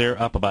 Redbox.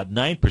 They're up about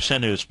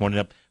 9% this morning,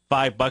 up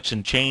 $5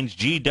 and change.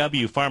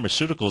 GW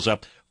Pharmaceuticals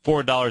up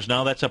 $4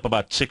 now. That's up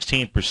about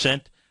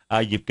 16%.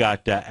 You've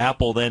got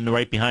Apple then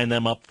right behind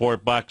them up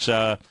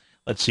 $4.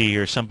 Let's see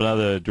here, some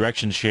other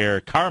direction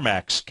share.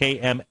 CarMax,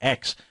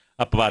 KMX,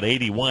 up about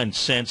 81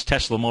 cents.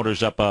 Tesla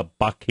Motors up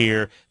 $1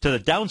 here. To the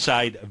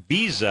downside,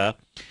 Visa,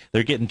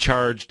 they're getting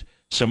charged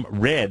some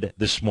red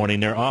this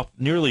morning. They're off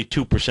nearly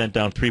 2%,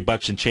 down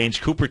 $3 and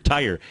change. Cooper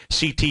Tire,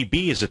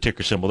 CTB is a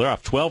ticker symbol. They're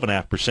off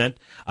 12.5%.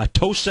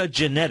 Atosa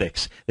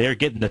Genetics, they're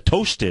getting the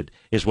toasted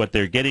is what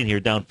they're getting here,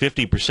 down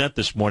 50%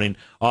 this morning,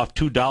 off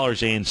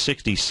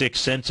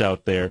 $2.66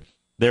 out there.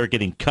 They're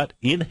getting cut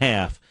in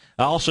half.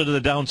 Also to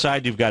the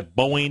downside, you've got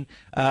Boeing,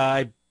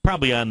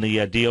 probably on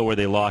the deal where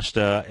they lost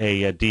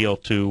a deal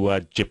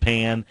to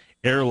Japan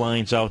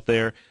Airlines out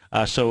there.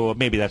 So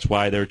maybe that's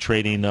why they're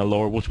trading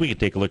lower. Well, we can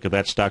take a look at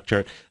that stock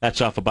chart. That's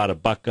off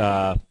about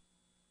 $1.61.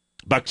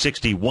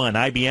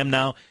 IBM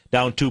now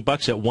down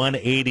 $2 at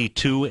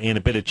 182 and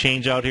a bit of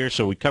change out here.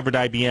 So we covered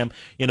IBM.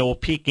 We'll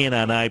peek in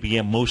on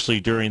IBM mostly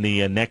during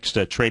the next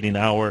trading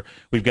hour.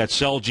 We've got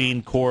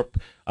Celgene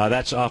Corp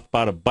That's off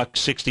about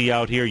 $1.60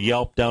 out here.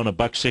 Yelp down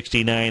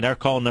 $1.69. Our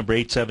call number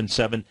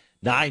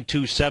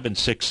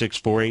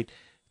 877-927-6648. If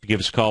you give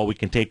us a call, we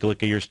can take a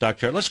look at your stock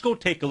chart. Let's go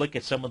take a look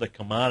at some of the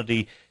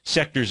commodity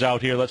sectors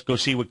out here. Let's go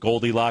see what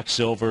Goldilocks,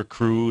 silver,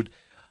 crude,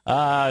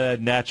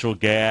 natural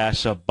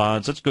gas,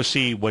 bonds. Let's go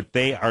see what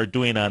they are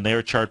doing on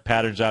their chart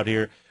patterns out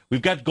here.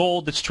 We've got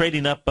gold that's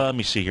trading up. Let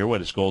me see here.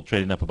 What is gold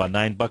trading up? About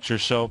 $9 or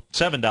so.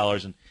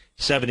 $7.70.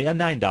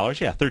 $9.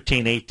 Yeah,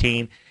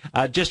 13.18.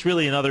 Just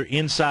really another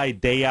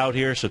inside day out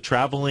here. So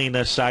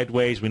traveling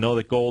sideways. We know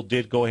that gold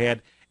did go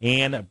ahead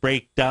and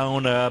break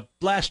down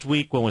last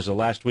week. When was the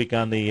last week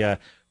on the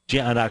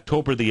on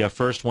October the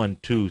 1st? 1,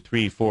 2,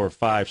 3, 4,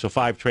 5. So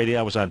 5 trading.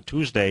 That was on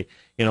Tuesday.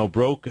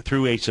 Broke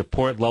through a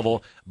support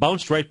level,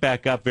 bounced right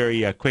back up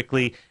very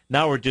quickly.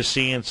 Now we're just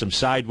seeing some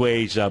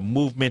sideways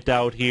movement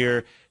out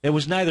here. It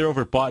was neither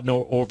overbought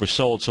nor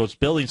oversold, so it's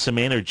building some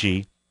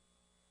energy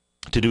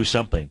to do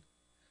something.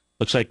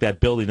 Looks like that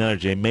building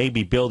energy may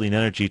be building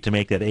energy to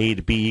make that A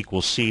to B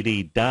equals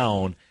CD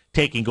down,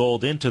 taking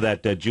gold into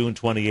that June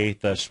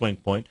 28th swing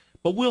point.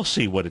 But we'll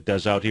see what it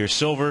does out here.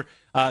 Silver,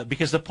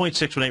 because the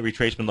 0.618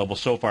 retracement level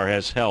so far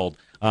has held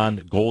on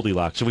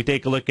Goldilocks. So we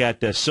take a look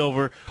at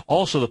silver.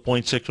 Also, the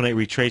 0.618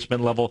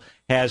 retracement level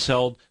has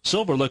held.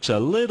 Silver looks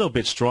a little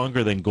bit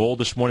stronger than gold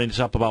this morning.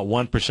 It's up about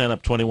 1%,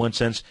 up 21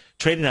 cents,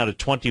 trading out at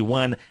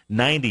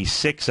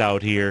 21.96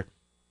 out here.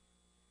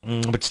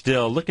 But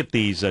still, look at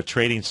these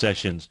trading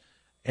sessions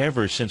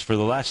ever since for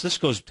the last. This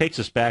takes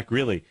us back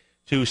really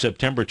to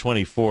September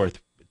 24th.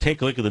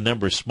 Take a look at the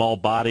number of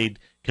small-bodied,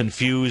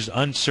 confused,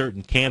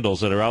 uncertain candles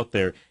that are out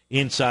there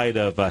inside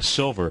of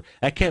silver.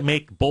 That can't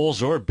make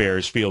bulls or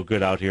bears feel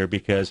good out here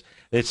because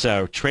its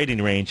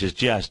trading range is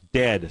just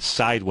dead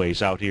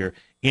sideways out here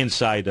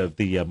inside of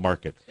the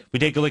market. We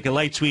take a look at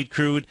light sweet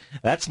crude.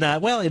 That's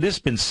not, well, it has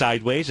been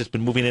sideways. It's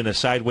been moving in a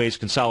sideways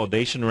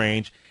consolidation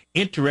range.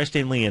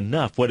 Interestingly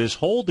enough, what is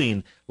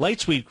holding light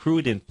sweet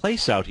crude in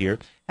place out here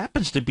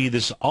happens to be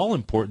this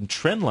all-important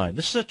trend line.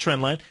 This is a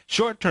trend line,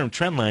 short-term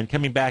trend line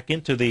coming back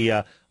into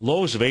the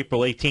lows of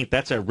April 18th.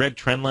 That's a red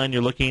trend line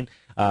you're looking.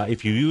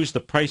 If you use the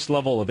price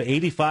level of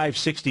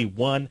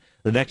 85.61,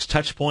 the next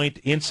touch point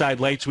inside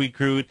light sweet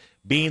crude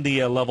being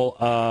the level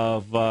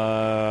of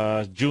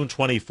June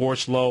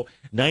 24th low,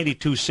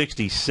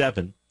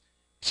 92.67.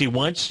 See,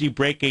 once you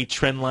break a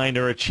trend line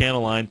or a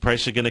channel line,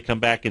 price are going to come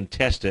back and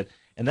test it.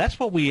 And that's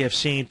what we have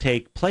seen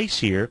take place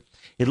here.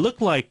 It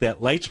looked like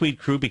that light sweet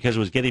crude, because it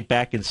was getting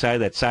back inside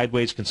that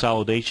sideways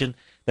consolidation,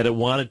 that it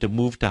wanted to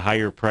move to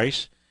higher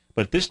price.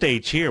 But at this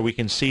stage here, we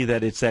can see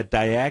that it's that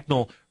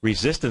diagonal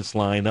resistance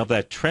line of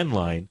that trend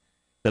line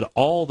that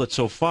all that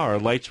so far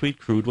light sweet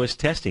crude was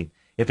testing.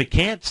 If it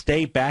can't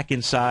stay back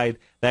inside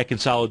that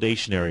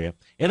consolidation area,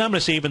 and I'm going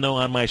to say, even though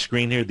on my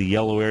screen here the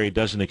yellow area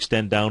doesn't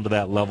extend down to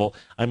that level,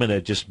 I'm going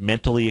to just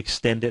mentally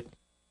extend it.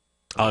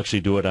 I'll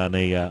actually do it on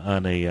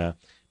a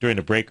during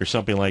a break or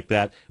something like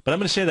that. But I'm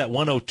going to say that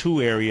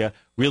 102 area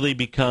really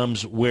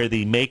becomes where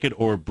the make it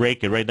or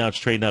break it. Right now it's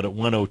trading out at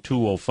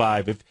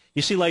 102.05. If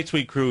you see light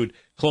sweet crude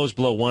close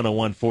below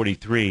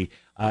 101.43,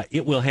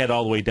 it will head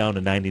all the way down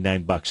to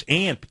 $99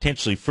 and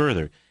potentially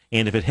further.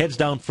 And if it heads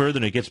down further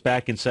and it gets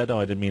back and said, oh,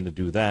 I didn't mean to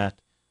do that,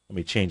 let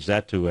me change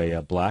that to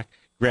a black.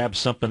 Grab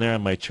something there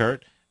on my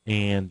chart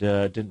and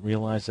didn't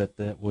realize that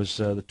that was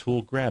the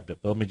tool grabbed it.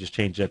 But let me just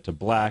change that to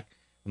black,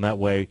 and that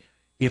way,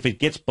 if it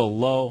gets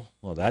below,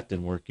 well, that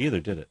didn't work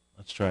either, did it?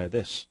 Let's try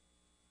this.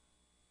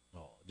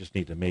 Oh, just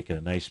need to make it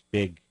a nice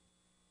big,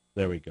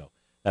 there we go,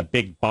 that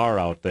big bar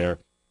out there.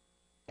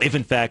 If,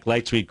 in fact,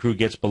 light sweet crude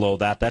gets below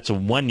that, that's a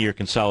one-year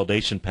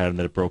consolidation pattern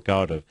that it broke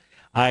out of.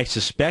 I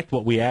suspect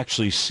what we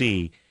actually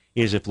see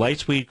is if light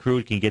sweet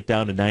crude can get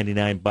down to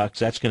 $99,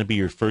 that's going to be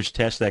your first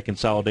test, that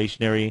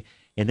consolidation area.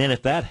 And then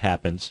if that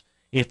happens,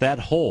 if that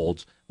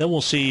holds, then we'll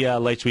see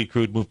light sweet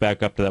crude move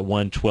back up to that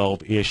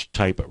 112-ish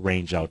type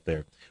range out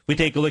there. We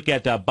take a look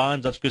at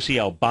bonds. Let's go see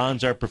how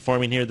bonds are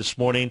performing here this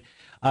morning.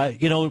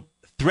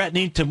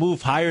 Threatening to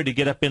move higher to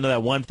get up into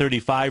that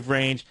 135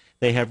 range.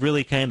 They have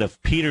really kind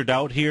of petered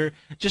out here,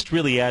 just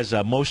really as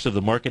most of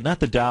the market, not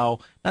the Dow,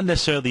 not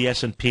necessarily the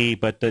S&P,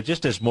 but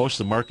just as most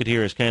of the market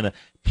here is kind of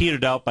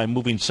petered out by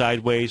moving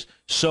sideways.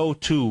 So,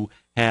 too,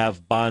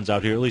 have bonds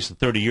out here, at least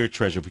the 30-year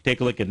Treasury. If we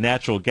take a look at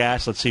natural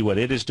gas, let's see what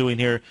it is doing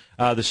here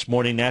this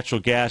morning.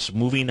 Natural gas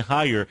moving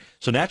higher.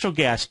 So natural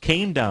gas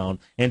came down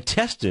and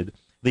tested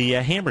the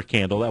hammer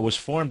candle that was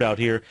formed out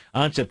here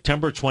on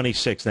September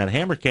 26th. That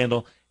hammer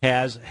candle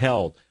has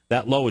held.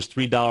 That low is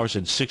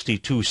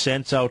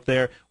 $3.62 out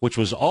there, which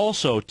was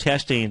also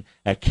testing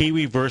a key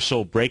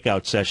reversal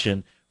breakout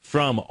session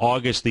from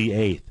August the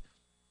 8th.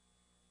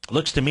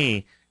 Looks to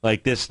me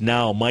like this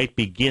now might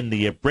begin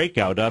the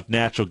breakout of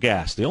natural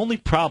gas. The only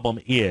problem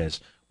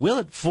is, will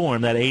it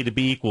form that A to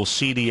B equals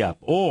CD up,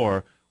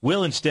 or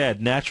will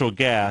instead natural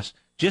gas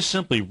just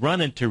simply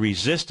run into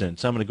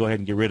resistance? I'm going to go ahead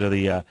and get rid of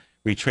the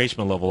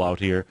retracement level out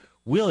here.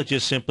 Will it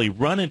just simply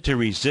run into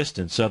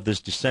resistance of this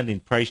descending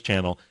price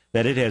channel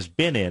that it has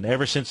been in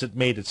ever since it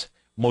made its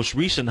most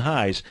recent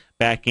highs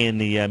back in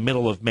the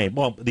middle of May,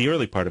 well, the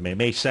early part of May,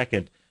 May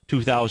 2nd,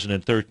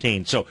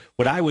 2013. So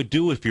what I would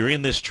do if you're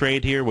in this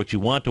trade here, what you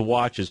want to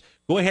watch is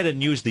go ahead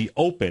and use the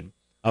open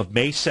of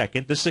May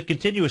 2nd. This is a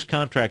continuous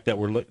contract that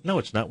no,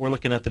 it's not. We're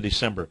looking at the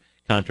December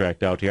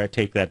contract out here. I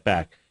take that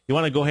back. You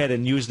want to go ahead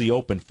and use the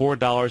open,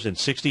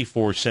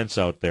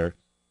 $4.64 out there.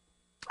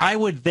 I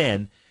would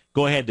then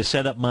go ahead to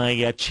set up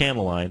my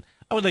channel line.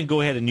 I would then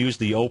go ahead and use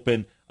the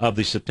open of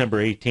the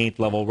September 18th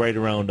level right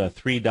around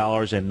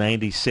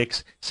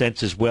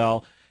 $3.96 as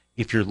well.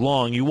 If you're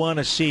long, you want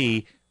to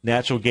see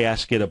natural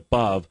gas get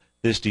above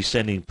this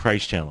descending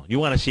price channel. You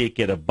want to see it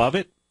get above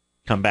it,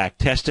 come back,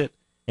 test it,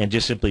 and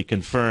just simply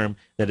confirm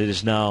that it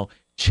is now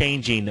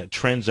changing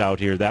trends out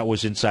here. That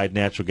was inside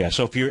natural gas.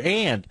 So if you're,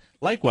 and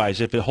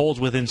likewise, if it holds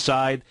with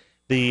inside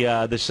the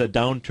this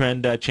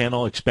downtrend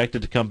channel,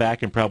 expected to come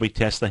back and probably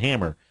test the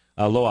hammer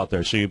low out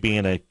there. So you'd be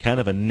in a kind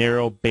of a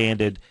narrow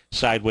banded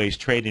sideways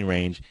trading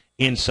range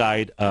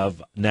inside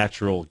of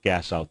natural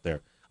gas out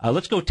there.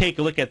 Let's go take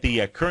a look at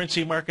the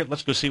currency market.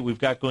 Let's go see what we've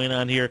got going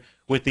on here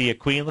with the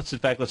Queen. Let's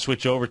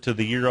switch over to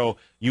the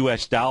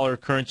euro-U.S. dollar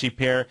currency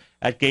pair.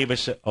 That gave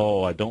us,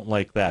 I don't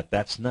like that.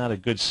 That's not a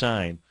good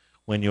sign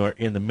when you're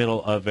in the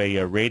middle of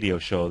a radio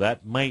show.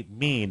 That might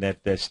mean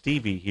that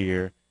Stevie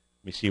here,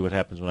 let me see what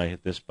happens when I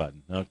hit this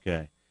button.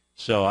 Okay.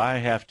 So I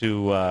have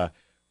to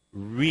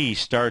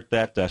restart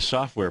that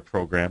software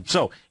program.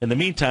 So in the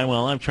meantime,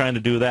 while I'm trying to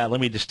do that, let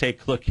me just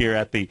take a look here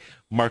at the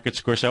markets.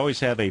 Of course, I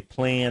always have a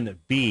plan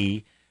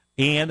B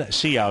and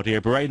C out here.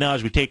 But right now,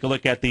 as we take a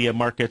look at the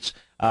markets,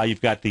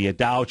 you've got the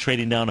Dow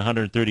trading down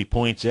 130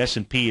 points.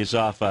 S&P is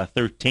off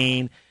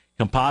 13.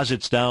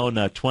 Composites down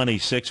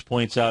 26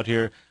 points out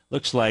here.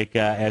 Looks like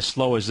as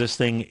slow as this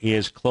thing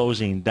is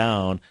closing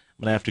down, I'm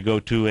going to have to go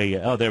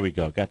to there we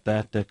go. Got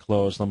that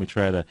closed. Let me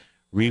try to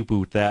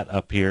reboot that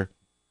up here.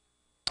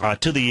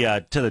 To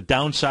the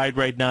downside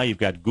right now, you've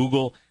got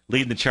Google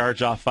leading the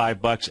charge off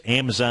 $5.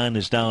 Amazon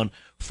is down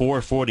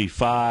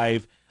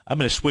 445. I'm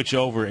going to switch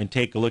over and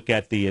take a look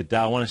at the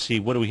Dow. I want to see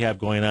what do we have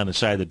going on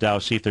inside the Dow,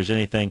 see if there's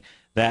anything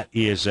that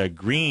is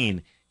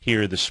green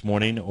here this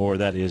morning or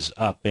that is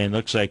up. And it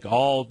looks like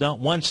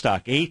one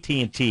stock,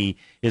 AT&T,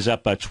 is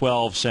up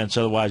 12 cents.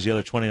 Otherwise, the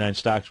other 29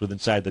 stocks with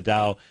inside the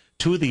Dow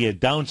to the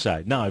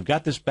downside. Now, I've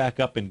got this back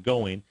up and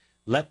going.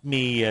 Let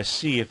me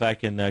see if I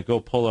can go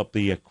pull up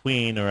the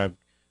Queen, or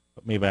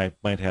maybe I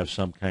might have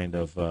some kind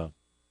of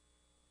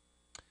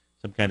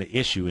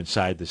issue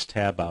inside this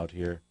tab out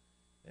here.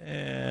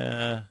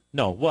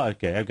 No, well,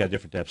 okay, I've got a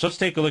different tab. So let's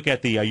take a look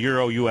at the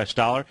euro-U.S.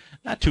 dollar.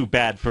 Not too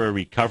bad for a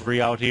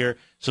recovery out here.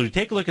 So we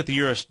take a look at the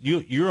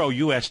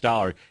euro-U.S.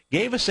 dollar.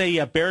 Gave us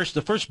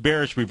the first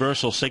bearish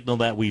reversal signal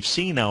that we've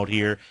seen out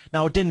here.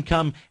 Now, it didn't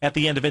come at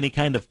the end of any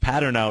kind of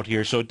pattern out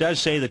here, so it does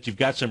say that you've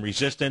got some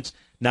resistance.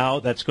 Now,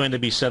 that's going to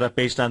be set up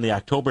based on the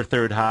October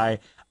 3rd high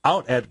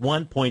out at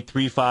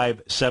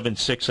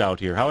 1.3576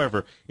 out here.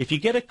 However, if you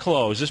get a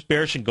close, this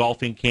bearish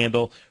engulfing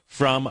candle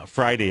from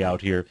Friday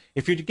out here,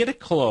 if you're to get a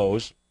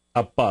close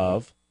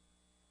above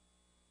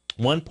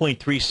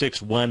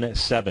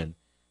 1.3617,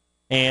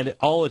 and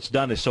all it's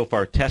done is so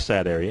far test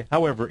that area.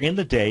 However, in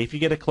the day, if you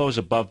get a close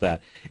above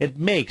that, it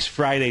makes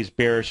Friday's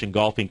bearish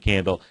engulfing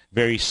candle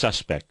very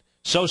suspect.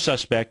 So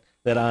suspect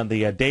that on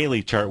the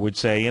daily chart would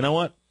say, you know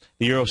what?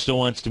 The euro still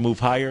wants to move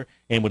higher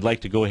and would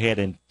like to go ahead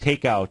and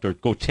take out or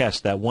go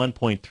test that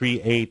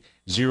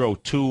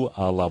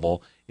 1.3802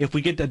 level. If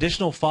we get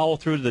additional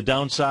follow-through to the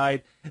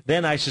downside,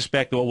 then I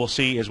suspect what we'll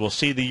see is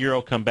the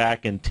euro come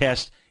back and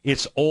test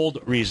its old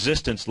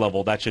resistance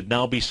level. That should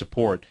now be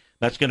support.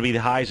 That's going to be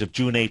the highs of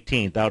June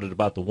 18th out at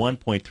about the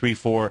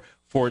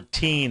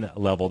 1.3414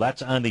 level.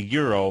 That's on the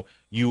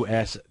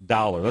euro-U.S.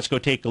 dollar. Let's go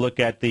take a look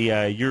at the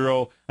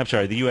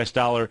the U.S.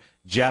 dollar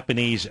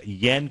Japanese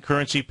yen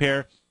currency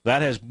pair.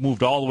 That has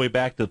moved all the way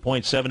back to the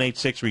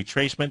 0.786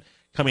 retracement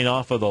coming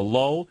off of the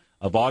low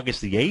of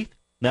August the 8th.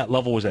 That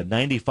level was at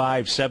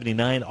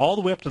 95.79, all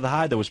the way up to the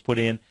high that was put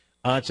in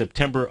on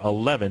September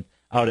 11th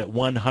out at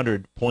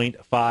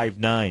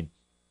 100.59.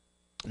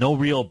 No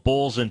real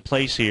bulls in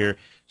place here.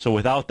 So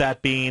without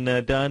that being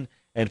done,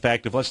 in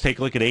fact, if let's take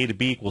a look at A to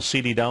B equals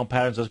CD down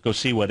patterns, let's go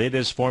see what it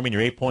is forming.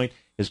 Your A point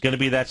is going to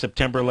be that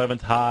September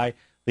 11th high.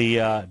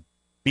 The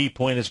B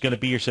point is going to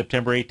be your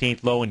September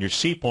 18th low, and your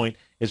C point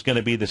is going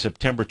to be the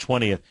September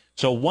 20th.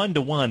 So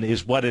 1-to-1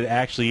 is what it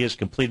actually is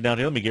completed down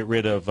here. Let me get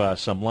rid of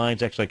some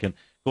lines. Actually, I can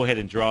go ahead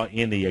and draw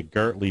in the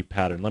Gartley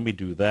pattern. Let me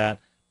do that.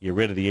 Get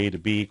rid of the A to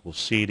B equals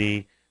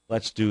CD.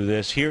 Let's do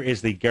this. Here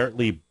is the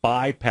Gartley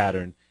buy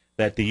pattern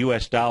that the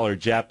U.S. dollar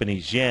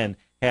Japanese yen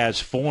has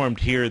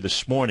formed here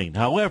this morning.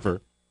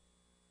 However,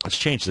 let's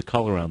change the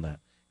color on that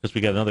because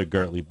we got another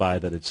Gartley buy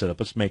that it's set up.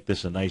 Let's make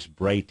this a nice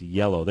bright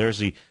yellow. There's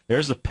the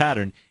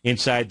pattern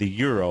inside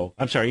the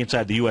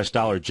inside the U.S.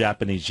 dollar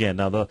Japanese yen.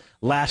 Now, the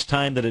last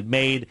time that it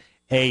made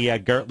a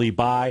Gartley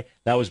buy,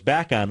 that was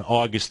back on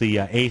August the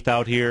 8th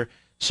out here.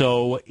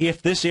 So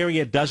if this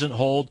area doesn't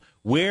hold,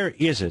 where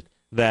is it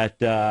that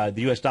the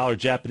U.S. dollar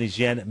Japanese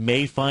yen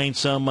may find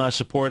some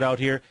support out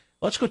here?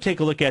 Let's go take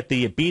a look at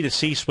the B to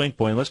C swing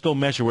point. Let's go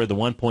measure where the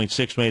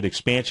 1.6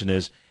 expansion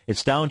is.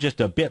 It's down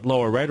just a bit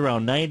lower, right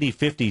around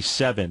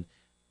 90.57.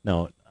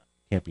 No,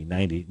 can't be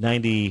 90.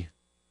 Let me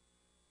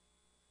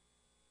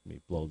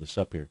blow this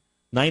up here.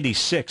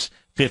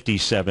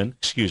 96.57,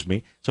 excuse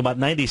me. So about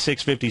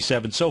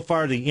 96.57. So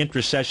far, the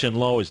intra-session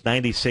low is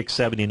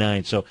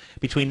 96.79. So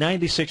between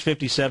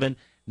 96.57,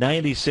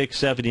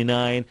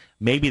 96.79,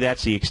 maybe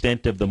that's the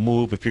extent of the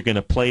move. If you're going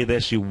to play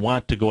this, you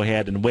want to go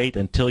ahead and wait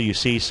until you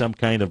see some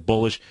kind of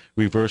bullish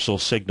reversal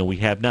signal. We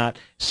have not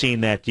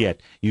seen that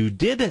yet. You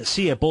did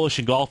see a bullish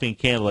engulfing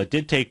candle. It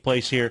did take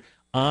place here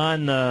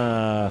on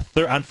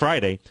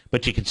Friday,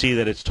 but you can see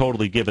that it's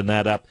totally given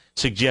that up,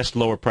 suggests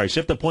lower price.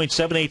 If the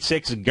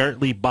 0.786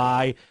 Gartley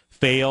buy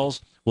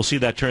fails, we'll see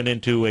that turn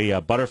into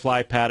a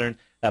butterfly pattern.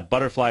 That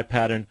butterfly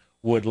pattern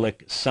would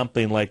look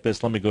something like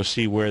this. Let me go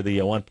see where the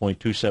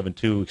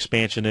 1.272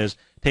 expansion is.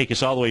 Take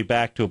us all the way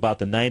back to about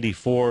the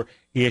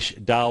 $94-ish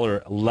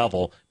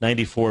level,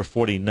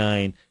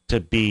 94.49 to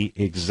be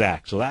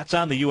exact. So that's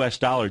on the U.S.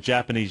 dollar,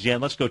 Japanese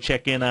yen. Let's go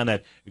check in on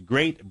that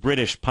Great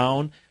British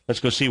Pound. Let's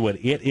go see what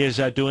it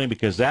is doing,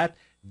 because that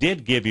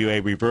did give you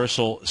a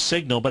reversal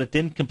signal, but it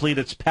didn't complete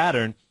its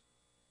pattern.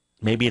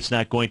 Maybe it's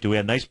not going to. We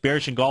had a nice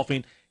bearish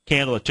engulfing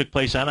candle that took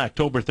place on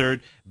October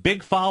 3rd.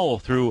 Big follow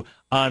through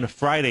on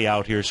Friday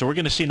out here. So we're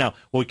going to see now.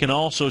 What we can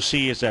also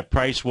see is that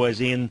price was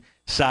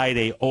inside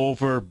a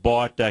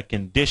overbought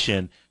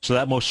condition. So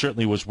that most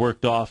certainly was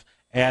worked off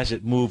as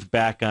it moved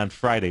back on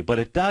Friday. But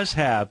it does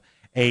have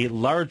a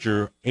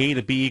larger A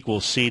to B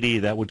equals CD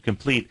that would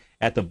complete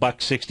at the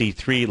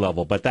 $1.63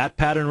 level. But that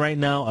pattern right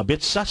now, a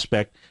bit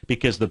suspect,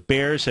 because the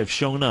bears have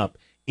shown up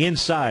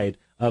inside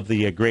of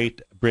the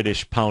Great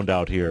British Pound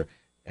out here.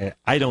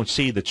 I don't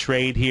see the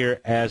trade here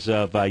as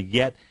of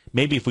yet.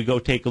 Maybe if we go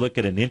take a look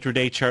at an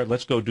intraday chart,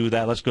 let's go do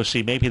that. Let's go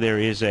see. Maybe there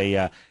is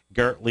a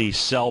Gartley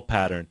sell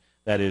pattern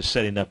that is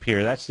setting up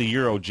here. That's the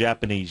Euro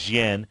Japanese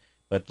yen.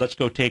 But let's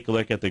go take a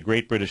look at the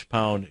Great British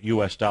Pound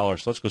U.S. dollar.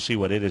 So let's go see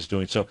what it is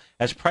doing. So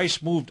as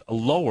price moved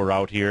lower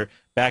out here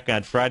back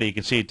on Friday, you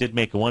can see it did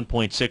make a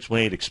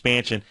 1.618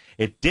 expansion.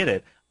 It did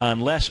it on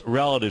less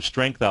relative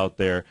strength out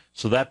there.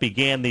 So that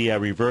began the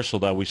reversal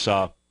that we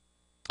saw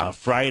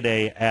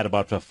Friday at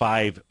about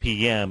 5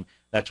 p.m.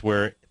 That's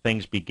where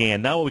things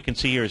began. Now what we can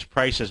see here is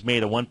price has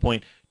made a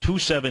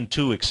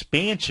 1.272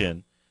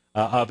 expansion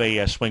of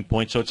a swing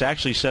point. So it's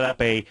actually set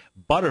up a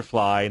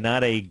butterfly,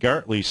 not a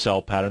Gartley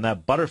sell pattern.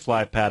 That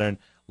butterfly pattern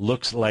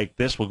looks like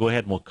this. We'll go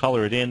ahead and we'll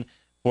color it in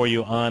for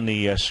you on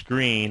the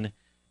screen.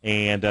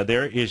 And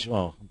there is,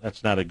 well,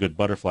 that's not a good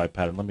butterfly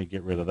pattern. Let me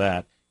get rid of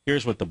that.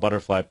 Here's what the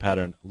butterfly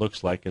pattern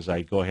looks like as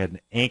I go ahead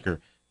and anchor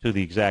to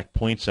the exact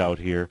points out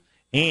here.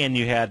 And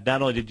you had,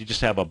 not only did you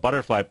just have a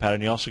butterfly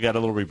pattern, you also got a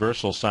little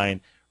reversal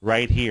sign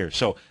right here.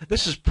 So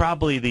this is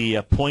probably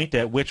the point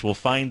at which we'll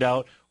find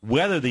out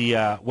whether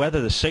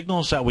the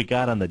signals that we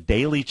got on the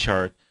daily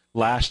chart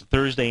last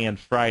Thursday and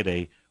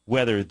Friday,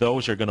 whether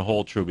those are going to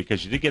hold true.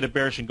 Because you did get a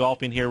bearish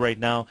engulfing here right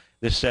now.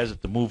 This says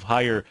that the move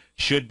higher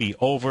should be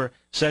over.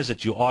 Says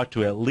that you ought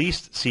to at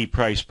least see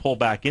price pull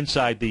back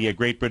inside the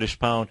Great British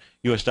Pound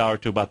U.S. dollar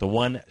to about the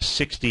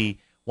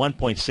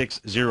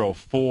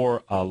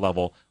 1.604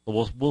 level.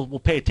 We'll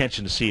pay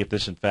attention to see if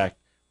this, in fact,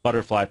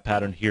 butterfly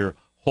pattern here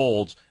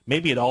holds.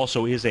 Maybe it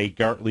also is a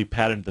Gartley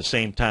pattern at the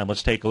same time.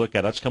 Let's take a look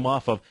at it. Let's come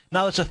off of,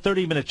 now it's a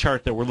 30-minute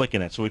chart that we're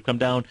looking at. So we've come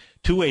down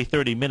to a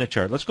 30-minute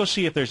chart. Let's go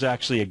see if there's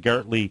actually a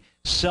Gartley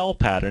sell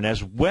pattern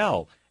as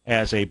well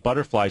as a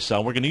butterfly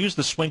sell. We're going to use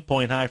the swing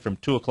point high from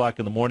 2 o'clock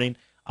in the morning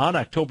on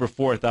October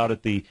 4th out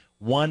at the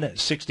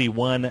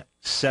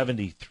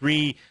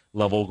 161.73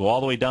 level. Go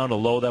all the way down to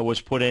low that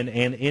was put in,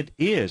 and it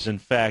is, in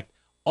fact,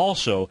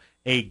 also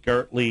a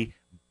Gartley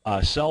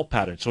sell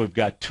pattern. So we've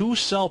got two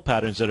sell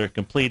patterns that are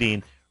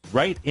completing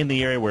right in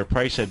the area where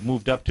price had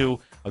moved up to.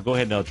 I'll go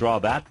ahead and I'll draw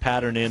that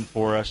pattern in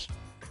for us.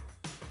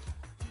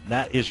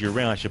 That is your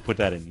round. I should put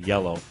that in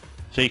yellow.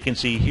 So you can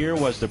see here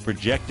was the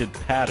projected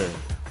pattern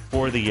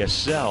for the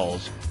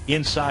sells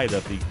inside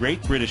of the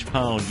Great British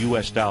Pound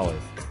U.S. dollar.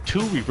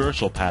 Two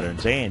reversal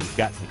patterns, and you've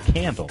got the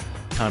candle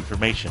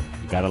confirmation.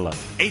 You got to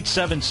love it.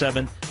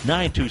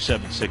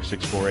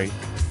 877-927-6648.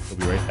 We'll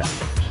be right back.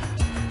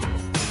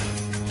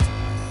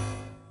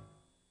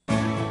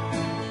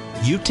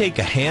 You take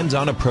a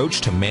hands-on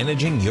approach to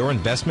managing your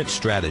investment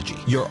strategy.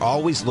 You're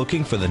always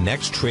looking for the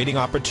next trading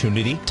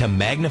opportunity to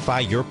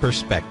magnify your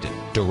perspective.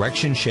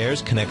 Direction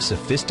Shares connects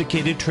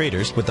sophisticated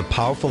traders with a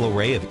powerful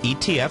array of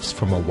ETFs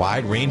from a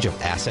wide range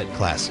of asset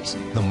classes.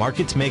 The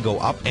markets may go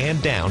up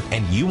and down,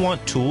 and you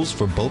want tools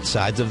for both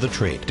sides of the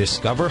trade.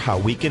 Discover how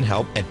we can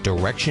help at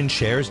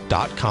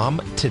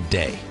DirectionShares.com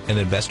today. An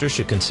investor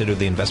should consider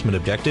the investment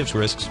objectives,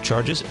 risks,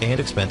 charges, and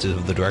expenses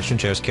of the Direction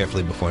Shares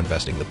carefully before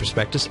investing. The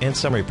prospectus and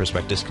summary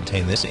prospectus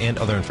contain this and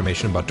other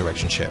information about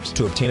Direction Shares.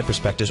 To obtain a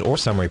prospectus or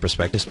summary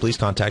prospectus, please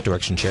contact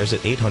Direction Shares at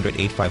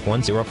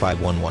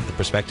 800-851-0511. The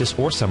prospectus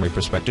or summary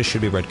prospectus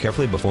should be read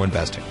carefully before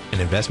investing.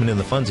 An investment in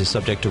the funds is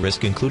subject to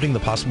risk, including the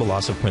possible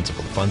loss of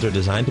principal. The funds are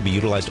designed to be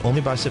utilized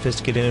only by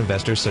sophisticated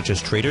investors such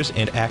as traders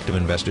and active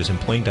investors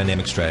employing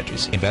dynamic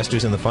strategies.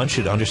 Investors in the fund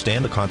should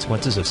understand the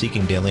consequences of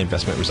seeking daily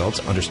investment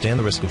results, understand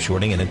the risk of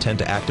shorting, and intend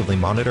to actively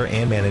monitor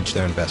and manage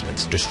their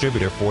investments.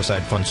 Distributor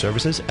Foreside Fund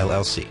Services,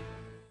 LLC.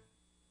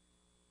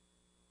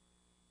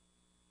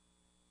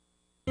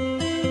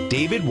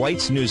 David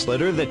White's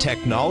newsletter, The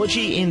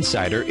Technology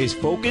Insider, is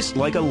focused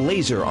like a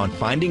laser on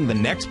finding the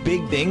next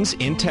big things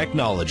in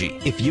technology.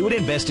 If you had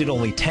invested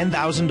only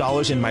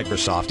 $10,000 in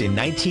Microsoft in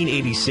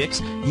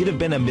 1986, you'd have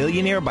been a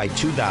millionaire by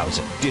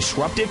 2000.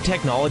 Disruptive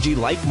technology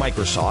like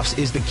Microsoft's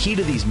is the key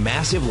to these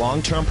massive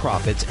long-term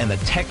profits, and the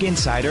Tech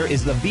Insider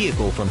is the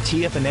vehicle from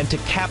TFNN to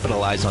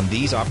capitalize on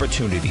these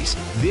opportunities.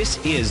 This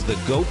is the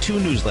go-to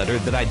newsletter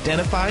that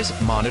identifies,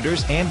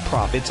 monitors, and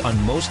profits on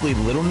mostly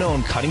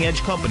little-known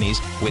cutting-edge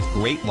companies with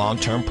great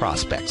long-term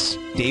prospects.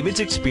 David's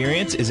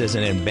experience is as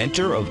an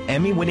inventor of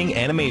Emmy-winning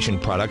animation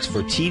products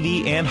for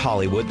TV and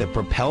Hollywood that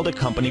propelled a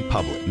company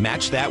public.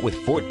 Match that with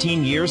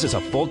 14 years as a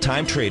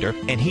full-time trader,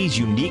 and he's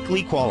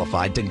uniquely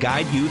qualified to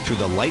guide you through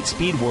the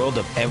light-speed world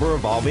of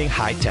ever-evolving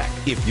high-tech.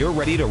 If you're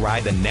ready to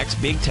ride the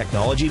next big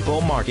technology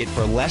bull market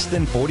for less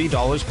than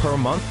 $40 per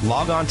month,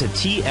 log on to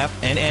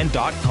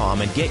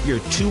TFNN.com and get your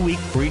 2-week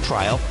free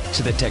trial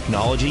to the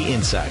Technology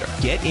Insider.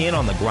 Get in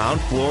on the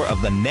ground floor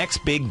of the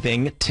next big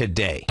thing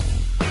today.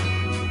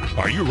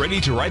 Are you ready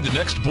to ride the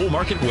next bull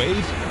market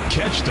wave?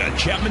 Catch the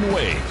Chapman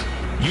Wave.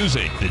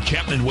 Using the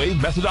Chapman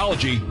Wave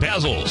methodology,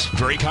 Basil's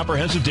very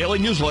comprehensive daily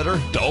newsletter,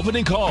 The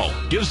Opening Call,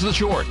 gives the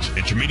short,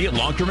 intermediate,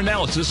 long-term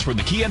analysis for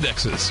the key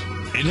indexes.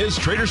 In his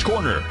Trader's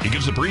Corner, he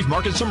gives a brief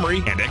market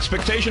summary and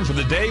expectation for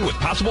the day with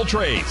possible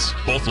trades,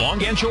 both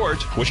long and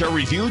short, which are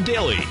reviewed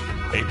daily.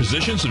 A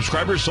position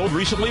subscribers sold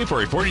recently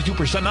for a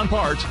 42% on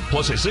part,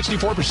 plus a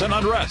 64%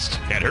 on rest.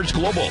 And Hertz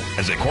Global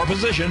as a core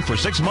position for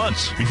 6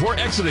 months before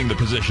exiting the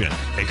position.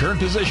 A current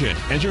position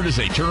entered as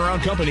a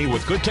turnaround company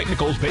with good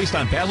technicals based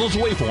on Basil's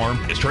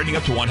waveform is trading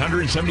up to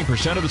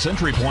 170% of its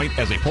entry point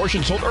as a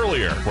portion sold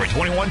earlier for a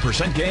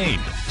 21% gain.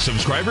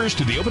 Subscribers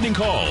to the Opening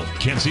Call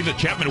can see the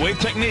Chapman Wave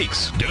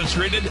techniques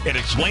demonstrated and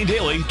explained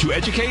daily to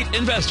educate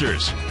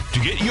investors. To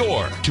get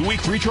your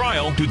 2-week free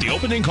trial to the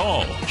Opening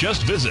Call,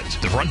 just visit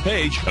the front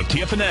page of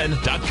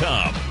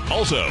TFNN.com.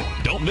 Also,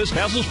 don't miss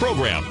Basil's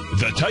program,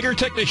 The Tiger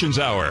Technicians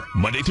Hour,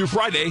 Monday through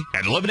Friday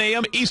at 11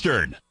 a.m.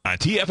 Eastern on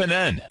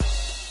TFNN.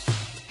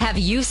 Have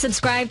you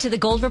subscribed to the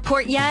Gold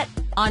Report yet?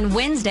 On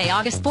Wednesday,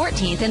 August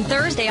 14th and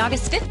Thursday,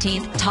 August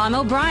 15th, Tom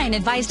O'Brien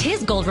advised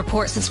his Gold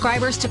Report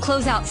subscribers to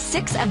close out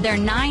 6 of their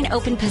 9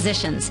 open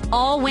positions,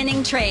 all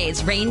winning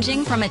trades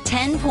ranging from a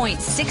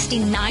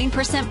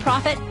 10.69%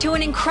 profit to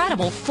an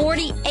incredible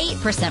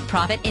 48%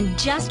 profit in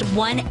just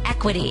one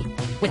equity.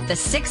 With the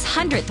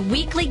 600th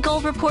weekly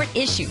Gold Report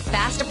issue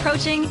fast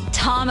approaching,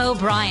 Tom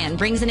O'Brien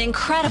brings an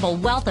incredible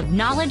wealth of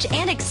knowledge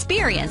and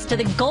experience to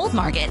the gold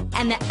market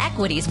and the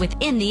equities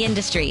within the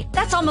industry.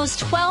 That's almost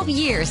 12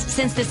 years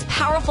since this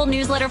powerful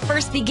newsletter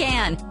first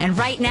began. And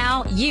right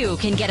now, you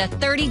can get a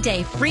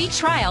 30-day free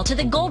trial to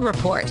the Gold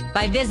Report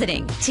by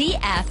visiting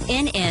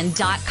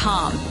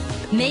TFNN.com.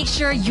 Make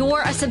sure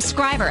you're a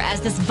subscriber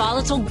as this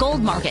volatile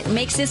gold market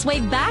makes its way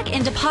back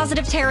into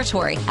positive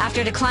territory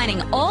after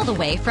declining all the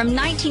way from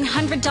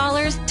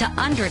 $1,900 to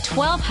under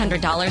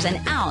 $1,200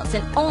 an ounce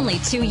in only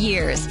 2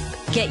 years.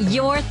 Get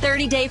your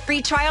 30-day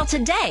free trial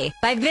today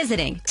by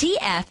visiting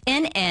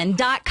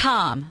TFNN.com.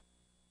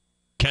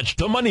 Catch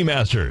the Money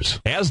Masters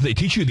as they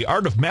teach you the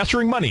art of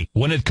mastering money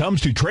when it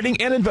comes to trading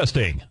and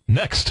investing.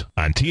 Next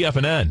on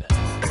TFNN.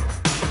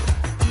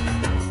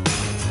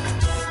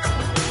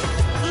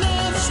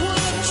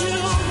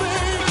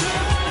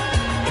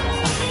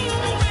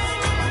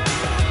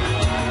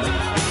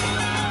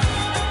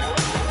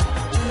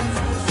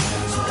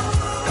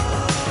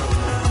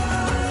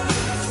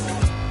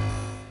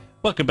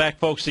 Welcome back,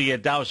 folks. The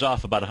Dow's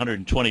off about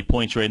 120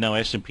 points right now.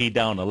 S&P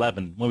down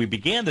 11. When we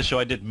began the show,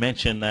 I did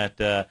mention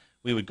that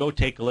we would go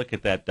take a look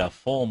at that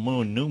full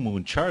moon, new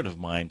moon chart of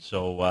mine.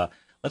 So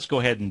let's go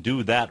ahead and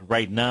do that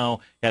right now.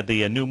 Had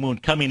the new moon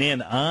coming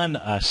in on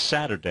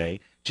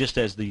Saturday, just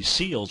as the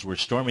seals were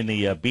storming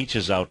the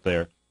beaches out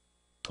there.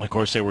 Of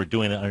course, they were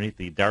doing it underneath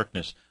the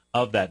darkness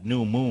of that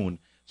new moon.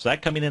 So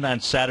that coming in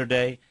on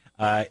Saturday.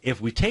 If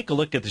we take a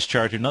look at this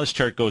chart, and this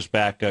chart goes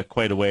back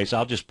quite a ways.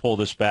 I'll just pull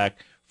this back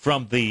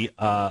from the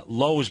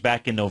lows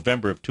back in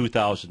November of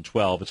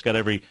 2012. It's got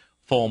every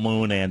full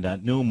moon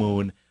and new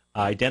moon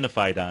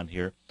identified on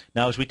here.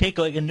 Now, as we take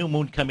a look at new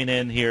moon coming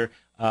in here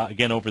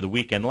again over the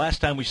weekend,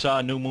 last time we saw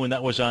a new moon,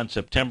 that was on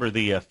September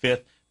the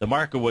 5th. The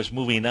market was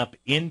moving up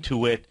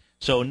into it,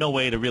 so no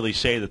way to really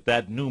say that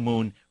that new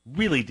moon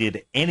really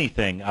did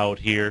anything out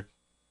here.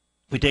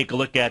 If we take a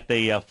look at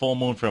the full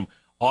moon from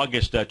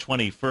August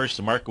 21st,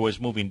 the market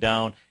was moving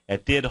down.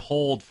 It did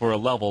hold for a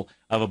level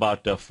of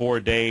about 4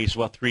 days,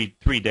 well,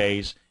 three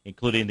days,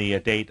 including the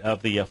date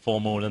of the full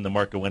moon, and the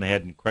market went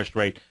ahead and crushed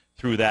right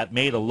through that,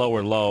 made a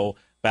lower low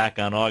back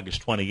on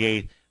August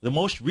 28th. The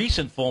most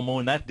recent full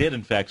moon, that did,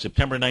 in fact,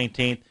 September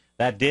 19th,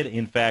 that did,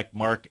 in fact,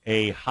 mark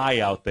a high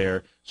out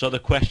there. So the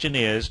question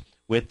is,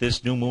 with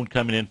this new moon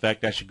coming in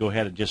fact, I should go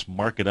ahead and just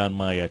mark it on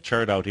my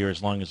chart out here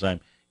as long as I'm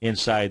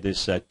inside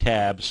this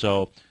tab.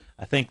 So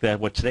I think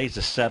that today's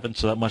the 7th,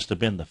 so that must have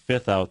been the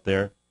 5th out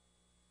there.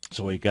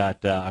 So we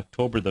got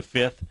October the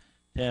 5th,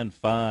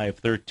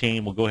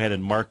 10/5/13. We'll go ahead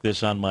and mark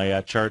this on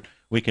my chart.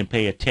 We can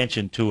pay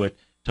attention to it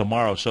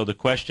tomorrow. So the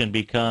question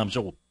becomes,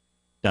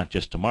 not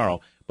just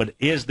tomorrow, but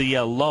is the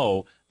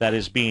low that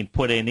is being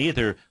put in,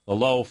 either the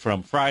low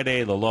from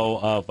Friday, the low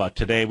of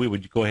today, we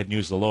would go ahead and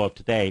use the low of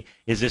today,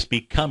 is this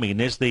becoming,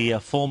 is the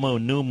full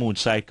moon, new moon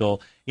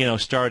cycle,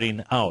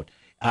 starting out?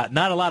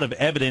 Not a lot of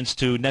evidence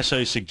to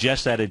necessarily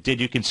suggest that it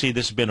did. You can see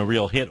this has been a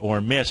real hit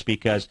or miss,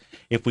 because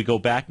if we go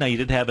back, now you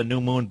did have a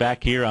new moon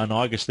back here on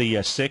August the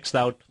 6th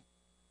out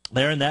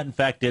there, and that in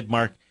fact did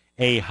mark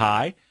a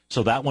high.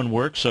 So that one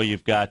works. So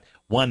you've got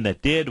one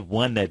that did,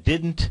 one that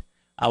didn't.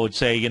 I would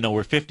say,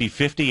 we're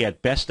 50-50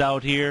 at best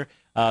out here.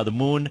 The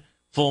moon,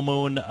 full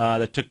moon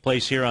that took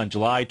place here on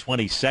July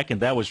 22nd,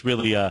 that was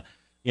really,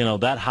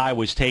 that high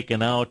was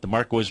taken out. The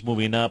market was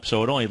moving up,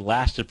 so it only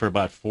lasted for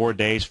about 4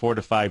 days, 4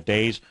 to 5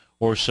 days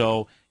or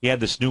so. You had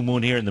this new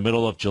moon here in the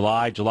middle of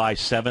July, July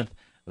 7th.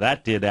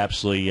 That did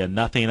absolutely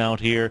nothing out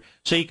here.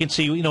 So you can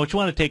see, what you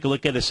want to take a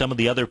look at is some of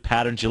the other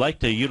patterns. You like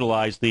to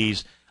utilize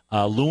these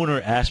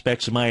lunar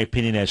aspects, in my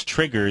opinion, as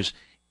triggers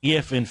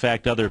if, in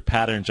fact, other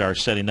patterns are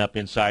setting up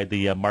inside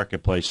the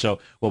marketplace. So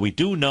what we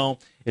do know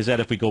is that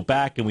if we go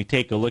back and we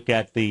take a look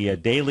at the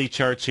daily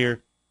charts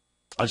here,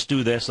 let's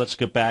do this. Let's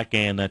get back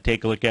and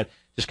take a look at,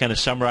 just kind of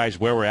summarize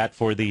where we're at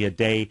for the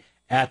day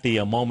at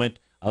the moment.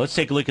 Let's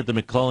take a look at the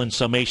McClellan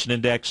Summation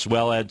Index, as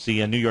well as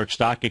the New York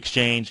Stock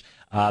Exchange.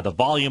 The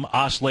volume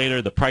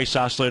oscillator, the price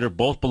oscillator,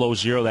 both below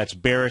zero. That's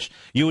bearish.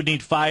 You would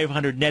need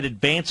 500 net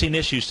advancing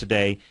issues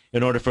today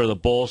in order for the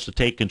bulls to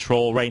take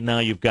control. Right now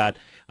you've got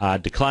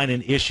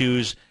declining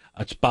issues.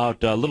 It's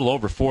about a little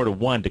over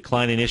 4-to-1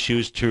 declining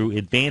issues to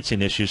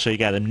advancing issues. So you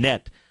got a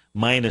net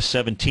minus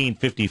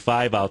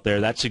 1755 out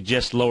there. That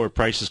suggests lower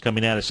prices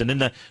coming at us. And in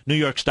the New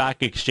York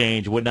Stock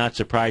Exchange, would not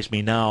surprise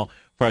me now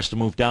for us to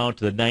move down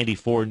to the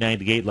 94,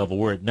 98 level.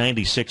 We're at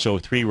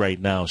 96.03 right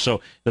now.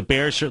 So the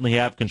bears certainly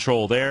have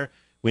control there.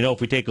 We know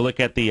if we take a look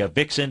at the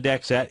VIX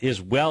index, that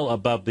is well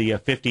above the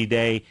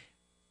 50-day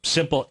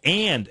simple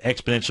and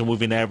exponential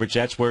moving average.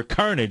 That's where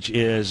carnage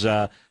is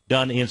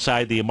done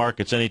inside the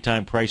markets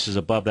anytime price is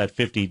above that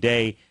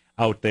 50-day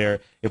out there.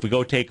 If we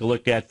go take a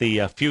look at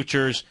the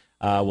futures,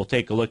 we'll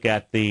take a look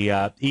at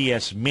the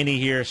ES Mini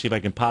here, see if I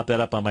can pop that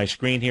up on my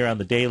screen here on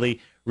the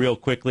daily real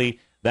quickly.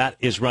 That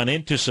is run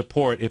into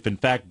support. If, in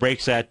fact,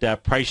 breaks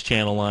that price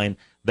channel line,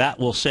 that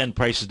will send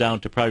prices down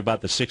to probably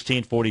about the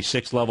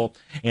 1646 level.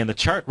 And the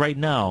chart right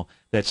now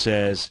that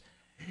says,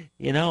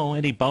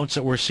 any bounce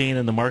that we're seeing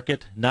in the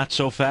market, not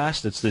so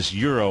fast. It's this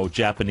Euro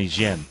Japanese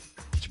yen.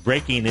 It's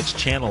breaking its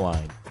channel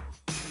line.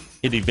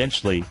 It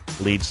eventually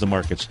leads the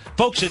markets.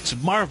 Folks, it's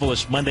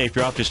Marvelous Monday. If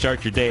you're off to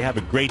start your day, have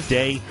a great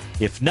day.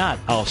 If not,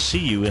 I'll see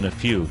you in a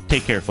few.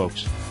 Take care,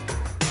 folks.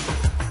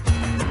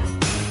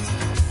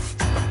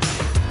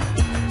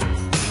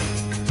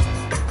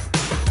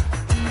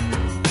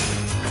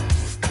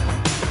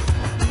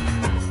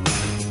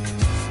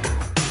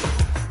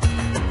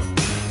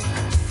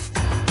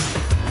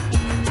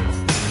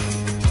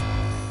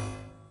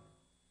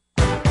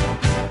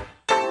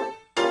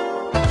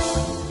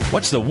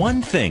 What's the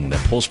one thing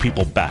that pulls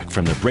people back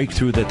from the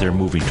breakthrough that they're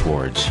moving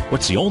towards?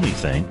 What's the only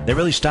thing that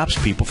really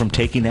stops people from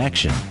taking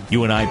action?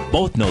 You and I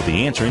both know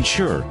the answer, and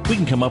sure, we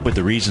can come up with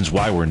the reasons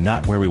why we're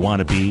not where we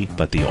want to be,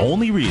 but the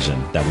only reason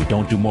that we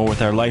don't do more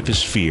with our life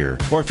is fear.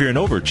 Or if you're an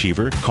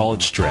overachiever, call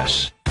it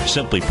stress.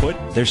 Simply put,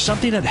 there's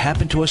something that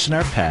happened to us in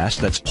our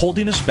past that's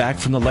holding us back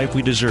from the life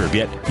we deserve,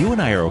 yet you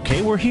and I are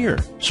okay, we're here.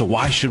 So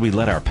why should we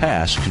let our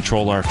past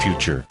control our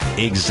future?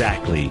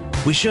 Exactly.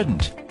 We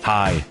shouldn't.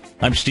 Hi,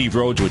 I'm Steve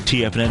Rhodes with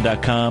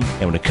TFNN.com,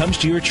 and when it comes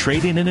to your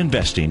trading and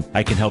investing,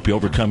 I can help you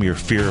overcome your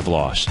fear of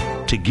loss.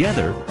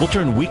 Together, we'll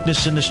turn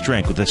weakness into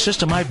strength with a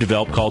system I've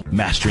developed called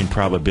Mastering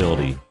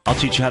Probability. I'll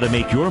teach you how to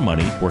make your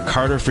money work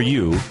harder for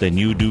you than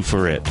you do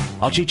for it.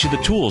 I'll teach you the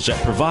tools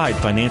that provide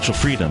financial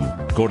freedom.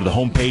 Go to the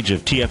homepage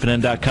of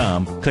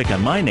TFNN.com, click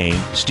on my name,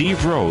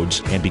 Steve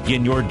Rhodes, and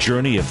begin your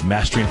journey of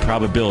mastering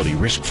probability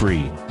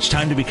risk-free. It's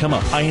time to become a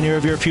pioneer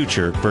of your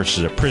future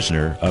versus a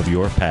prisoner of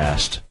your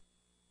past.